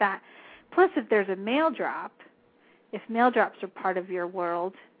ongoing like that. Plus, if there's a mail drop, if mail drops are part of your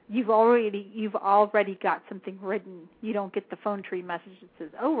world, you've already got something written. You don't get the phone tree message that says,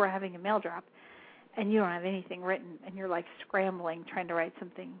 "Oh, we're having a mail drop," and you don't have anything written, and you're like scrambling trying to write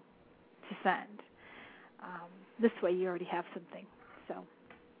something to send. This way, you already have something. So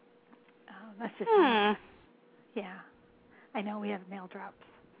that's just nice. Yeah. I know we have mail drops.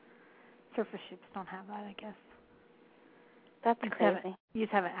 Surface ships don't have that, I guess. That's crazy. You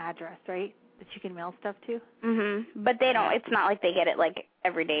just have an address, right, that you can mail stuff to? Mm-hmm. But they don't. It's not like they get it like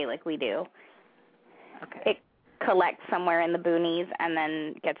every day like we do. Okay. It collects somewhere in the boonies and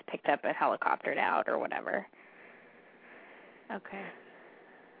then gets picked up and helicoptered out or whatever. Okay.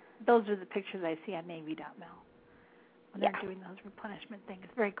 Those are the pictures I see on Navy.mil when they're doing those replenishment things.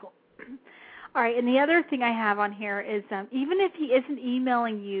 Very cool. All right, and the other thing I have on here is even if he isn't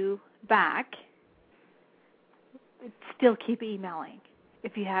emailing you back, still keep emailing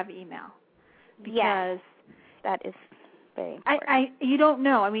if you have email. Because that is very important. You don't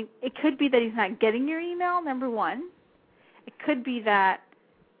know. I mean, it could be that he's not getting your email, number one. It could be that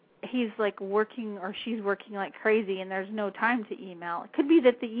he's like working or she's working like crazy and there's no time to email. It could be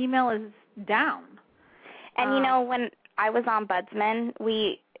that the email is down. And when I was ombudsman,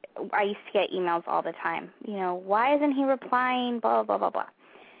 I used to get emails all the time. Why isn't he replying, blah, blah, blah, blah.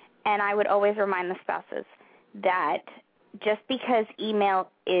 And I would always remind the spouses that just because email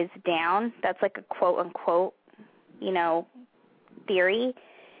is down, that's like a quote-unquote, theory,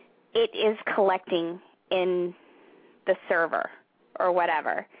 it is collecting in the server or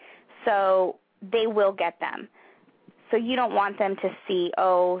whatever. So they will get them. So you don't want them to see,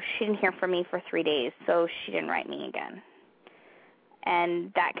 oh, she didn't hear from me for 3 days, so she didn't write me again.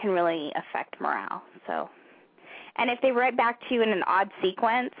 And that can really affect morale. So, and if they write back to you in an odd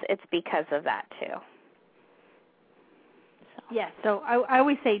sequence, it's because of that too. Yes, so I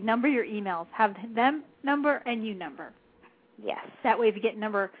always say number your emails. Have them number and you number. Yes. That way if you get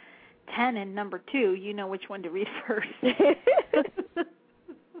number 10 and number 2, you know which one to read first.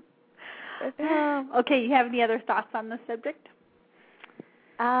 Okay, you have any other thoughts on the subject?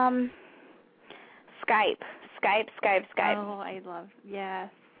 Skype. Oh, I love, yes.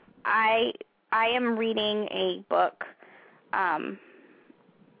 I am reading a book.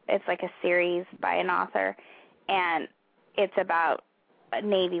 It's like a series by an author, and it's about a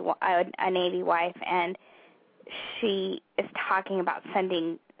Navy wife, and she is talking about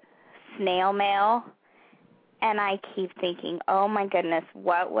sending snail mail, and I keep thinking, oh my goodness,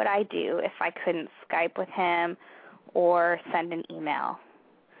 what would I do if I couldn't Skype with him or send an email?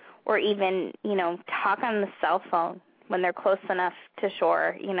 Or even, talk on the cell phone when they're close enough to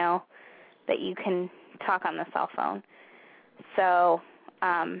shore, that you can talk on the cell phone. So,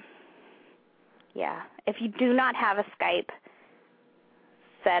 if you do not have a Skype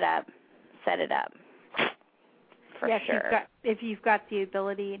set it up. For sure. If you've got the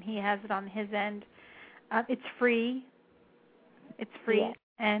ability and he has it on his end, it's free. It's free,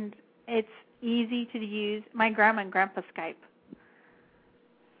 and it's easy to use. My grandma and grandpa Skype.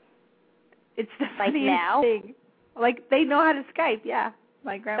 It's the funniest thing. Like, they know how to Skype, yeah.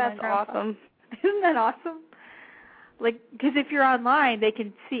 My grandma and grandpa. That's awesome. Isn't that awesome? Like, because if you're online, they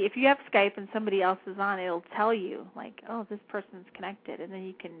can see. If you have Skype and somebody else is on, it'll tell you, like, oh, this person's connected, and then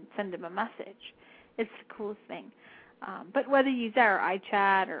you can send them a message. It's the coolest thing. But whether you use that or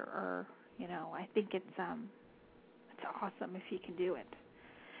iChat or I think it's awesome if you can do it.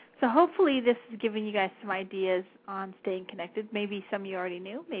 So hopefully this has given you guys some ideas on staying connected. Maybe some you already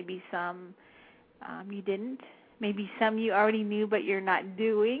knew. Maybe some you didn't. Maybe some you already knew but you're not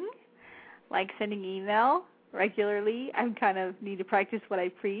doing, like sending email regularly. I kind of need to practice what I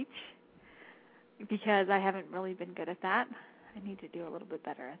preach because I haven't really been good at that. I need to do a little bit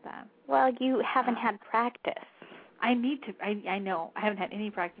better at that. Well, you haven't had practice. I need to. I know. I haven't had any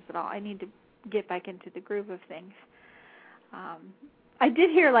practice at all. I need to get back into the groove of things. I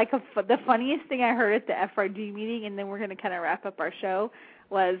did hear like the funniest thing I heard at the FRG meeting, and then we're going to kind of wrap up our show,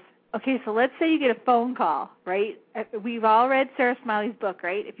 was, okay, so let's say you get a phone call, right? We've all read Sarah Smiley's book,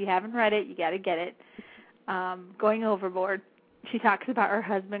 right? If you haven't read it, you got to get it. Going Overboard. She talks about her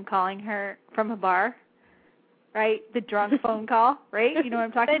husband calling her from a bar, right? The drunk phone call, right? You know what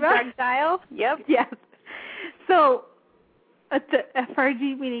I'm talking about? The drunk dial? Yep. Yes. So at the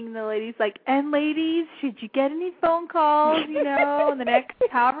FRG meeting, the lady's like, and ladies, should you get any phone calls, you know, in the next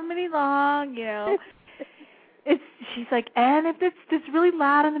however many long, you know. She's like, and if it's just really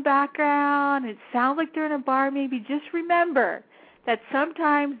loud in the background, it sounds like they're in a bar, maybe just remember that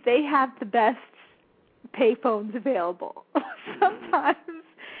sometimes they have the best payphones available. Sometimes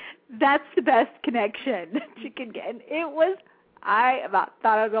that's the best connection that you can get. And I about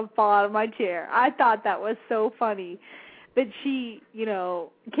thought I was going to fall out of my chair. I thought that was so funny that she, you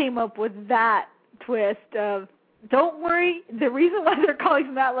know, came up with that twist of, don't worry, the reason why they're calling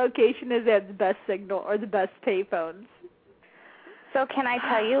from that location is they have the best signal or the best payphones. So can I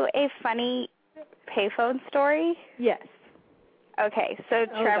tell you a funny payphone story? Yes. Okay, so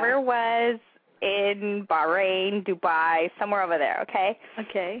Trevor was in Bahrain, Dubai, somewhere over there, okay?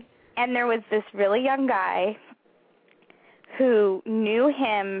 Okay. And there was this really young guy who knew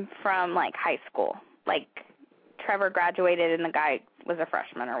him from, like, high school. Like, Trevor graduated and the guy was a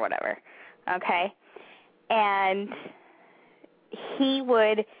freshman or whatever, okay? And he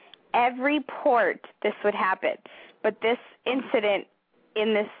would, every port, this would happen. But this incident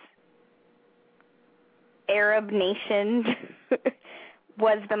in this Arab nation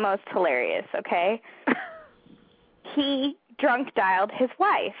was the most hilarious, okay? He drunk dialed his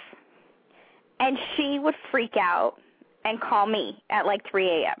wife, and she would freak out and call me at like 3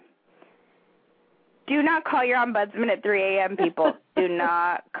 a.m. Do not call your ombudsman at 3 a.m., people. Do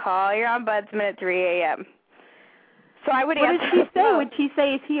not call your ombudsman at 3 a.m. So I would answer. What did she say? Would she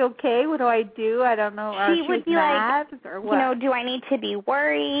say, is he okay? What do I do? I don't know. She would be mad, like, or what? You know, do I need to be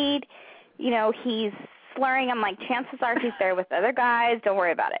worried? You know, he's slurring. I'm like, chances are he's there with other guys. Don't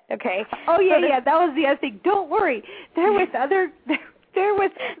worry about it, okay? Oh, yeah, yeah. That was the other thing. Don't worry. They're with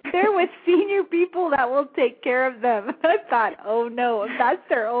they're with senior people that will take care of them. I thought, oh, no, that's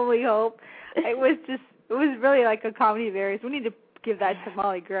their only hope. It was really like a comedy of errors. We need to give that to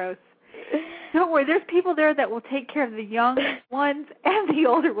Molly Gross. Don't worry, there's people there that will take care of the young ones and the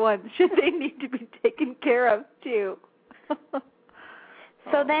older ones, should they need to be taken care of, too.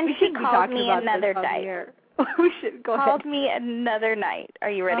 So then she called me another night. We should go ahead. Called me another night. Are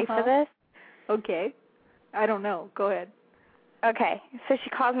you ready for this? Okay. I don't know. Go ahead. Okay. So she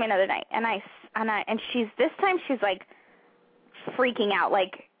calls me another night, and this time she's like freaking out,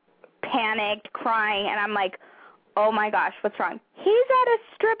 like panicked, crying, and I'm like, oh my gosh, what's wrong? He's at a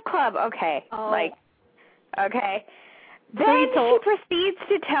strip club. Okay. Oh. Like, okay. Then she proceeds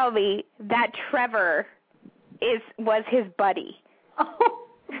to tell me that Trevor was his buddy. Oh,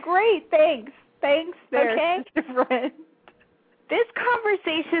 great. Thanks. Thanks, there, okay. Sister Friend. This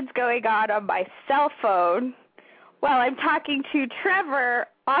conversation's going on my cell phone while I'm talking to Trevor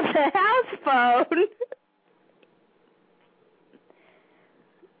on the house phone,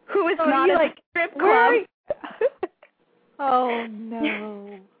 who is not at a strip club. Oh,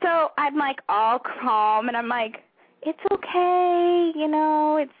 no. So I'm like all calm, and I'm like, it's okay, you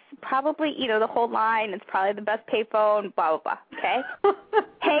know, it's probably, you know, the whole line, it's probably the best payphone, blah, blah, blah, okay?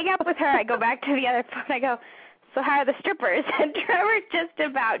 Hang up with her, I go back to the other phone, I go, so how are the strippers? And Trevor just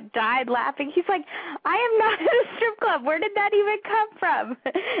about died laughing. He's like, I am not at a strip club. Where did that even come from?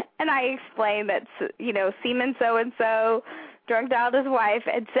 And I explained that, you know, Seaman so-and-so drunk dialed his wife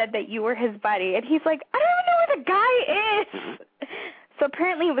and said that you were his buddy. And he's like, I don't even know where the guy is. So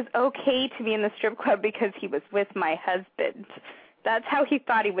apparently it was okay to be in the strip club because he was with my husband. That's how he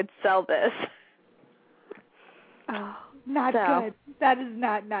thought he would sell this. Oh, not good. That is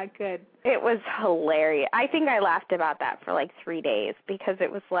not good. It was hilarious. I think I laughed about that for like 3 days because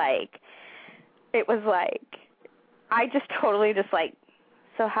it was like, I just totally just like,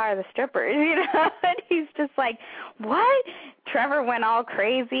 so how are the strippers, you know? And he's just like, what? Trevor went all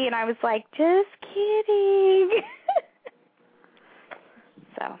crazy, and I was like, just kidding.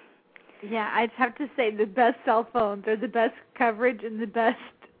 So. Yeah, I'd have to say the best cell phones are the best coverage, and the best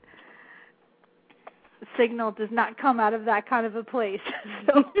signal does not come out of that kind of a place.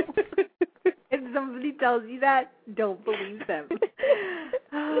 So if somebody tells you that, don't believe them.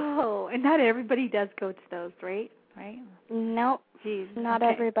 Oh, and not everybody does go to those, right? Right? Nope. Jeez. Not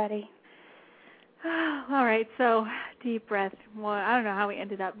everybody. All right, so Deep breath. Well, I don't know how we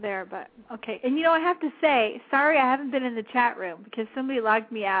ended up there, but okay. And I have to say, sorry I haven't been in the chat room because somebody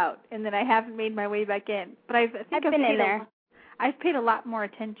logged me out, and then I haven't made my way back in. But I think I've been in there. I've paid a lot more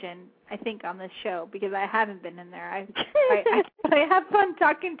attention, I think, on this show because I haven't been in there. I have fun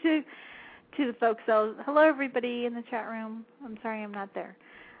talking to the folks. So hello, everybody in the chat room. I'm sorry I'm not there.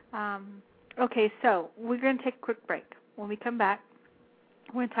 Okay, so we're going to take a quick break. When we come back,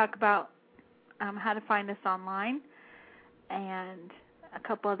 we're going to talk about how to find us online and a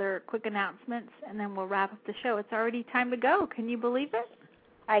couple other quick announcements, and then we'll wrap up the show. It's already time to go. Can you believe it?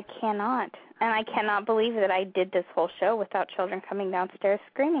 I cannot. And I cannot believe that I did this whole show without children coming downstairs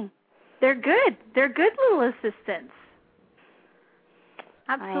screaming. They're good. They're good little assistants.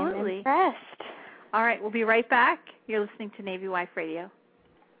 Absolutely. I am impressed. All right, we'll be right back. You're listening to Navy Wife Radio.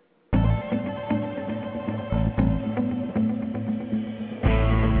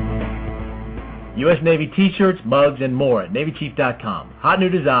 U.S. Navy T-shirts, mugs, and more at NavyChief.com. Hot new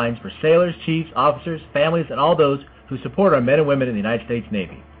designs for sailors, chiefs, officers, families, and all those who support our men and women in the United States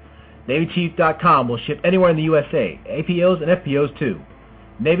Navy. NavyChief.com will ship anywhere in the USA, APOs and FPOs too.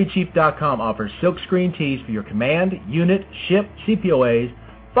 NavyChief.com offers silkscreen tees for your command, unit, ship, CPOAs,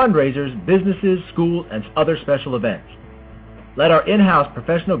 fundraisers, businesses, schools, and other special events. Let our in-house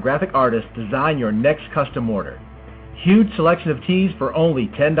professional graphic artists design your next custom order. Huge selection of tees for only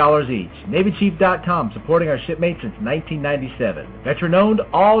 $10 each. NavyChief.com, supporting our shipmates since 1997. Veteran-owned,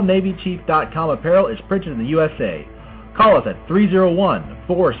 all NavyChief.com apparel is printed in the USA. Call us at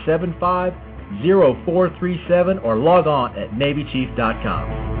 301-475-0437 or log on at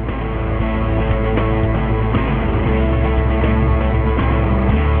NavyChief.com.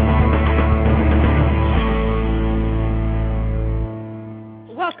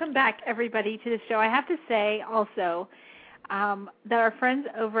 Welcome back, everybody, to the show. I have to say also that our friends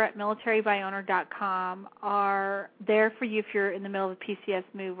over at militarybyowner.com are there for you if you're in the middle of a PCS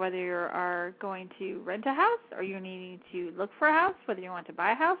move, whether you are going to rent a house or you're needing to look for a house, whether you want to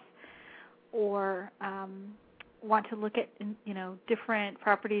buy a house or want to look at different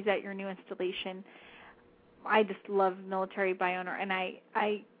properties at your new installation. I just love Military by Owner, and I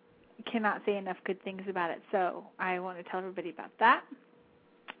cannot say enough good things about it, so I want to tell everybody about that.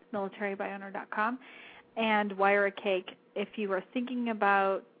 militarybyowner.com, and Wire a Cake. If you are thinking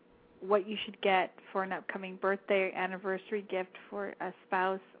about what you should get for an upcoming birthday or anniversary gift for a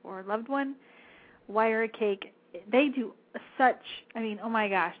spouse or loved one, Wire a Cake, they do oh my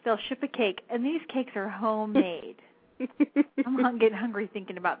gosh, they'll ship a cake, and these cakes are homemade. I'm getting hungry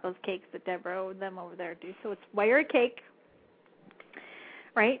thinking about those cakes that Deborah and them over there do. So it's Wire a Cake,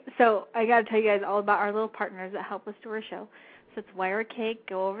 right? So I got to tell you guys all about our little partners that help us do our show. So it's Wire a Cake.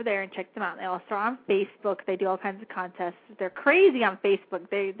 Go over there and check them out. They also are on Facebook. They do all kinds of contests. They're crazy on Facebook.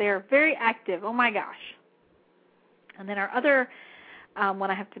 They're very active. Oh, my gosh. And then our other one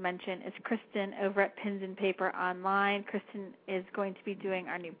I have to mention is Kristen over at Pins and Paper Online. Kristen is going to be doing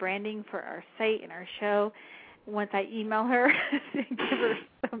our new branding for our site and our show. Once I email her to give her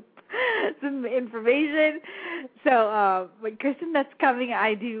some information. So, but Kristen, that's coming.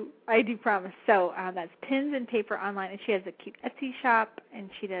 I do promise. So that's Pins and Paper Online, and she has a cute Etsy shop,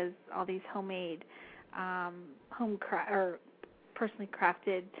 and she does all these homemade, personally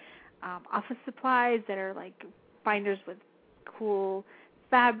crafted office supplies that are like binders with cool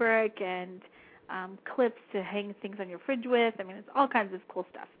fabric and clips to hang things on your fridge with. I mean, it's all kinds of cool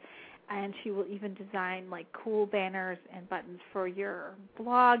stuff. And she will even design like cool banners and buttons for your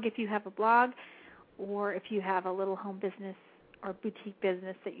blog if you have a blog, or if you have a little home business or boutique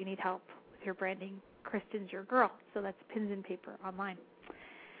business that you need help with your branding. Kristen's your girl. So that's Pins and Paper Online.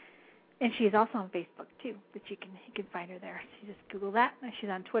 And she is also on Facebook too, but you can find her there. So you just Google that. And she's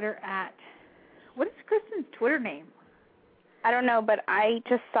on Twitter at, what is Kristen's Twitter name? I don't know, but I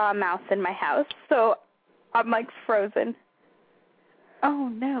just saw a mouse in my house, so I'm like frozen. Oh,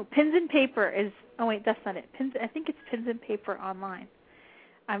 no. Pins and Paper is, oh, wait, that's not it. I think it's Pins and Paper Online.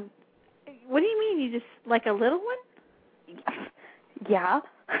 What do you mean? You just, like a little one? Yeah.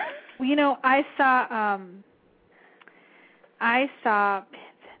 Well, I saw Pins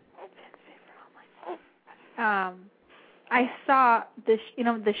and Paper Online. I saw this,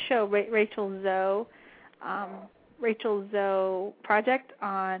 the show, Rachel Zoe Project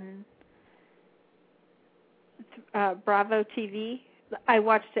on Bravo TV. I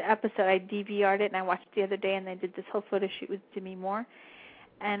watched the episode. I DVR'd it, and I watched it the other day, and they did this whole photo shoot with Demi Moore.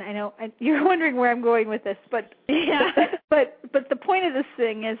 And I know you're wondering where I'm going with this, but yeah. but the point of this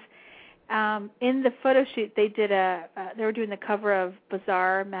thing is, in the photo shoot, they did they were doing the cover of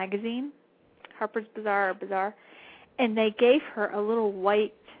Bazaar magazine, Harper's Bazaar, and they gave her a little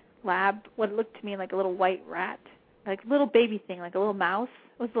white lab, what looked to me like a little white rat, like a little baby thing, like a little mouse.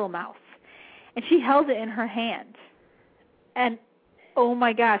 It was a little mouse. And she held it in her hand. And, oh,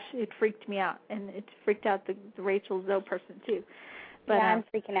 my gosh, it freaked me out. And it freaked out the Rachel Zoe person, too. But, yeah, I'm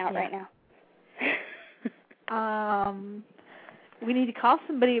freaking out right now. We need to call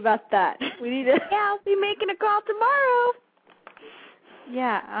somebody about that. We need to. Yeah, I'll be making a call tomorrow.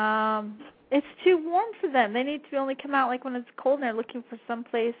 Yeah, it's too warm for them. They need to only come out like when it's cold and they're looking for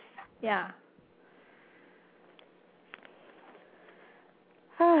someplace. Yeah.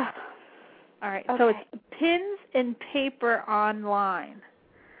 All right, okay. So it's Pins and Paper Online.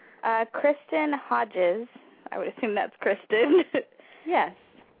 Kristen Hodges. I would assume that's Kristen. Yes.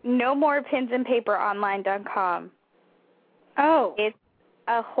 NoMorePinsAndPaperOnline.com. Oh. It's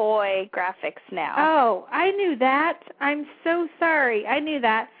Ahoy Graphics now. Oh, I knew that. I'm so sorry. I knew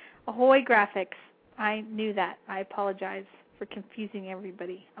that. Ahoy Graphics. I knew that. I apologize for confusing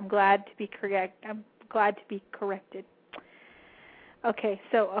everybody. I'm glad to be correct. I'm glad to be corrected. Okay,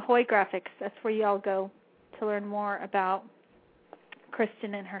 so Ahoy Graphics. That's where you all go to learn more about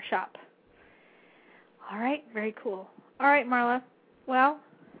Kristen and her shop. All right, very cool. All right, Marla. Well,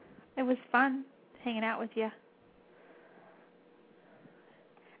 it was fun hanging out with you.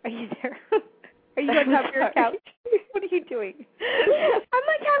 Are you there? Are you on top of your couch? What are you doing? I'm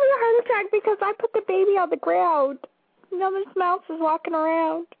like having a heart attack because I put the baby on the ground. Now this mouse is walking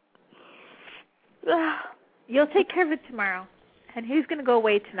around. You'll take care of it tomorrow. And who's going to go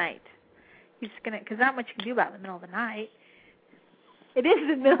away tonight? He's going to, because not much you can do about it in the middle of the night. It is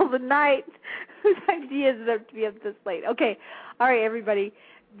the middle of the night. Whose idea is it to be up this late? Okay. All right, everybody.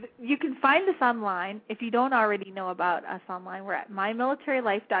 You can find us online. If you don't already know about us online, we're at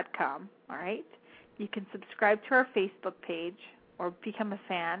mymilitarylife.com, all right? You can subscribe to our Facebook page or become a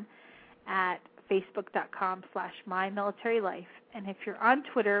fan at facebook.com/mymilitarylife. And if you're on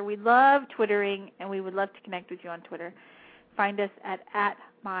Twitter, we love Twittering, and we would love to connect with you on Twitter. Find us at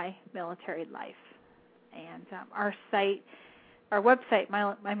mymilitarylife. And our site, our website,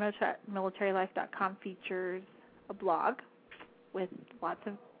 mymilitarylife.com, features a blog with lots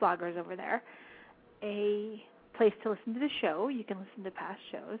of bloggers over there, a place to listen to the show. You can listen to past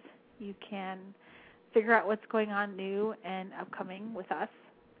shows. You can figure out what's going on new and upcoming with us,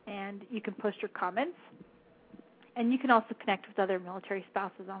 and you can post your comments. And you can also connect with other military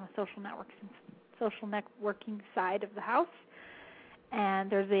spouses on the social networking side of the house.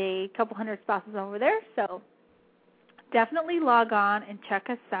 And there's a couple hundred spouses over there, so definitely log on and check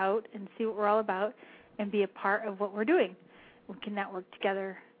us out and see what we're all about and be a part of what we're doing. We can network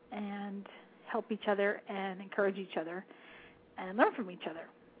together and help each other and encourage each other and learn from each other.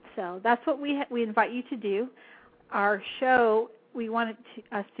 So that's what we invite you to do. Our show, we want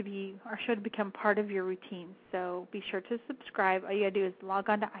our show to become part of your routine. So be sure to subscribe. All you got to do is log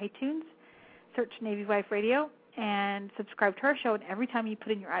on to iTunes, search Navy Wife Radio, and subscribe to our show. And every time you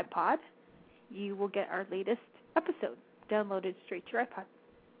put in your iPod, you will get our latest episode downloaded straight to your iPod.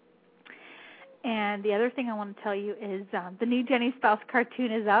 And the other thing I want to tell you is the new Jenny Spouse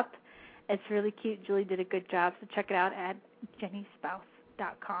cartoon is up. It's really cute. Julie did a good job, so check it out at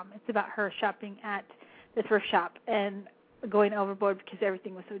jennyspouse.com. It's about her shopping at the thrift shop and going overboard because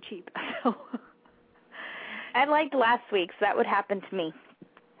everything was so cheap. So I liked last week's. That would happen to me.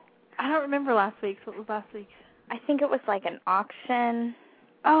 I don't remember last week's. What was last week's? I think it was like an auction.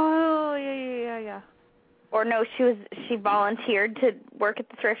 Oh, yeah. Or no, she volunteered to work at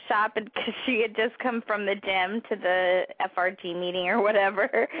the thrift shop because she had just come from the gym to the FRG meeting or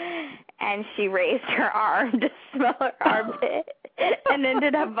whatever, and she raised her arm to smell her armpit and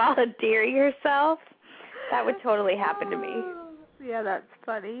ended up volunteering herself. That would totally happen to me. Yeah, that's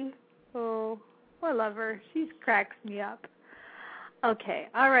funny. Oh, I love her. She cracks me up. Okay,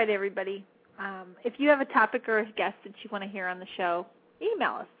 all right, everybody. If you have a topic or a guest that you want to hear on the show,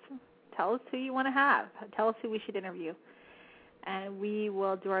 email us. Tell us who you want to have. Tell us who we should interview. And we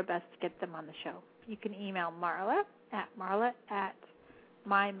will do our best to get them on the show. You can email Marla at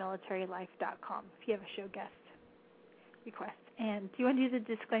mymilitarylife.com if you have a show guest request. And do you want to do the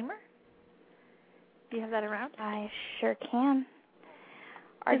disclaimer? Do you have that around? I sure can.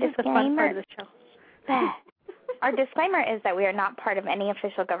 This is the fun part of the show. Our disclaimer is that we are not part of any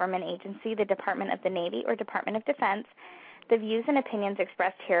official government agency, the Department of the Navy, or Department of Defense. The views and opinions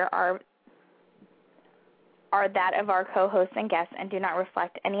expressed here are that of our co-hosts and guests and do not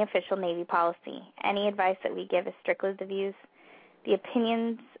reflect any official Navy policy. Any advice that we give is strictly the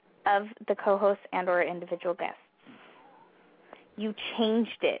opinions of the co-hosts and or individual guests. You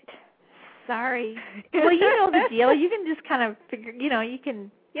changed it. Sorry. Well, you know the deal. You can just kind of figure, you don't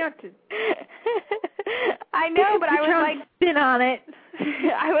have to. I know, but I was like spin on it.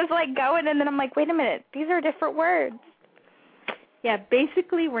 I was like going, and then I'm like, wait a minute, these are different words. Yeah,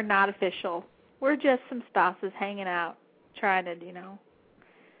 basically we're not official. We're just some spouses hanging out, trying to,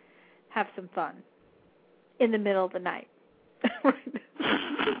 have some fun in the middle of the night.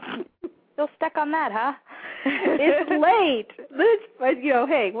 Still stuck on that, huh? It's late.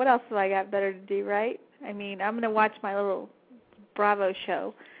 Hey, what else have I got better to do, right? I mean, I'm going to watch my little Bravo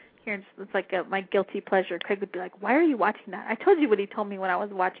show. Here, it's like my guilty pleasure. Craig would be like, why are you watching that? I told you what he told me when I was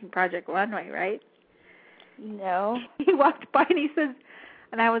watching Project Runway, right? No. He walked by and he says,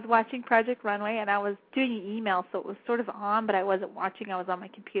 and I was watching Project Runway, and I was doing an email, so it was sort of on, but I wasn't watching. I was on my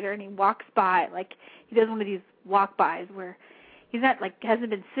computer, and he walks by, like he does one of these walk-bys where he's not, hasn't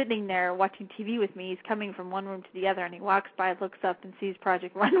been sitting there watching TV with me. He's coming from one room to the other, and he walks by, looks up, and sees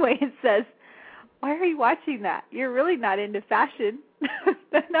Project Runway and says, why are you watching that? You're really not into fashion.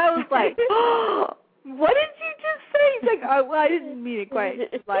 And I was like, oh, what did you just say? He's like, oh, well, I didn't mean it quite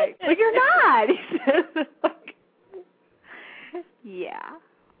like, but you're not. He says, yeah,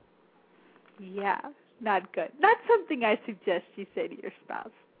 not good. Not something I suggest you say to your spouse.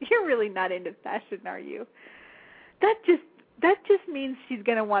 You're really not into fashion, are you? That just means she's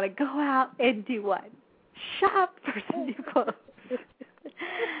going to want to go out and do what? Shop for some new clothes.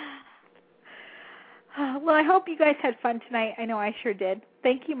 Well, I hope you guys had fun tonight. I know I sure did.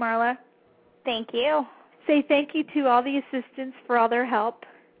 Thank you, Marla. Thank you. Say thank you to all the assistants for all their help.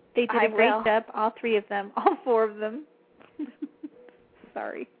 They did a great job, all 3 of them, all 4 of them.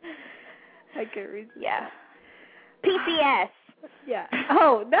 Sorry. I can't read that. Yeah. PCS. Yeah.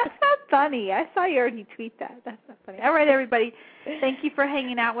 Oh, that's not funny. I saw you already tweet that. That's not funny. All right, everybody. Thank you for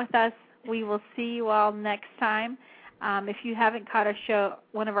hanging out with us. We will see you all next time. If you haven't caught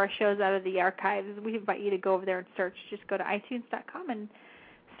one of our shows out of the archives, we invite you to go over there and search. Just go to iTunes.com and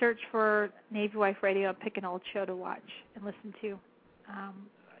search for Navy Wife Radio and pick an old show to watch and listen to.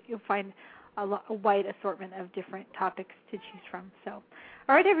 You'll find a wide assortment of different topics to choose from. So,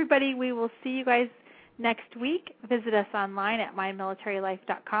 all right, everybody, we will see you guys next week. Visit us online at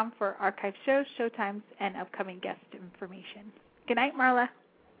mymilitarylife.com for archive shows, showtimes, and upcoming guest information. Good night, Marla.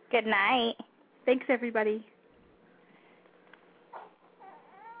 Good night. Thanks, everybody.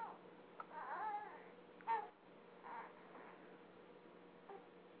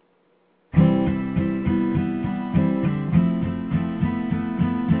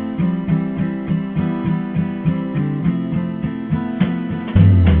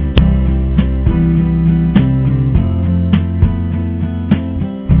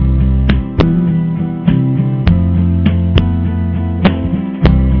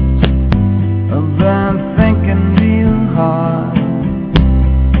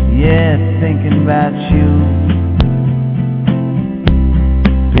 About you,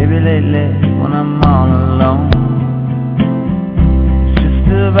 baby, lately when I'm all alone, it's just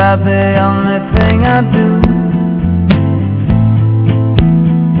about the only thing I do.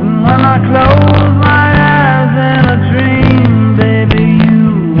 And when I close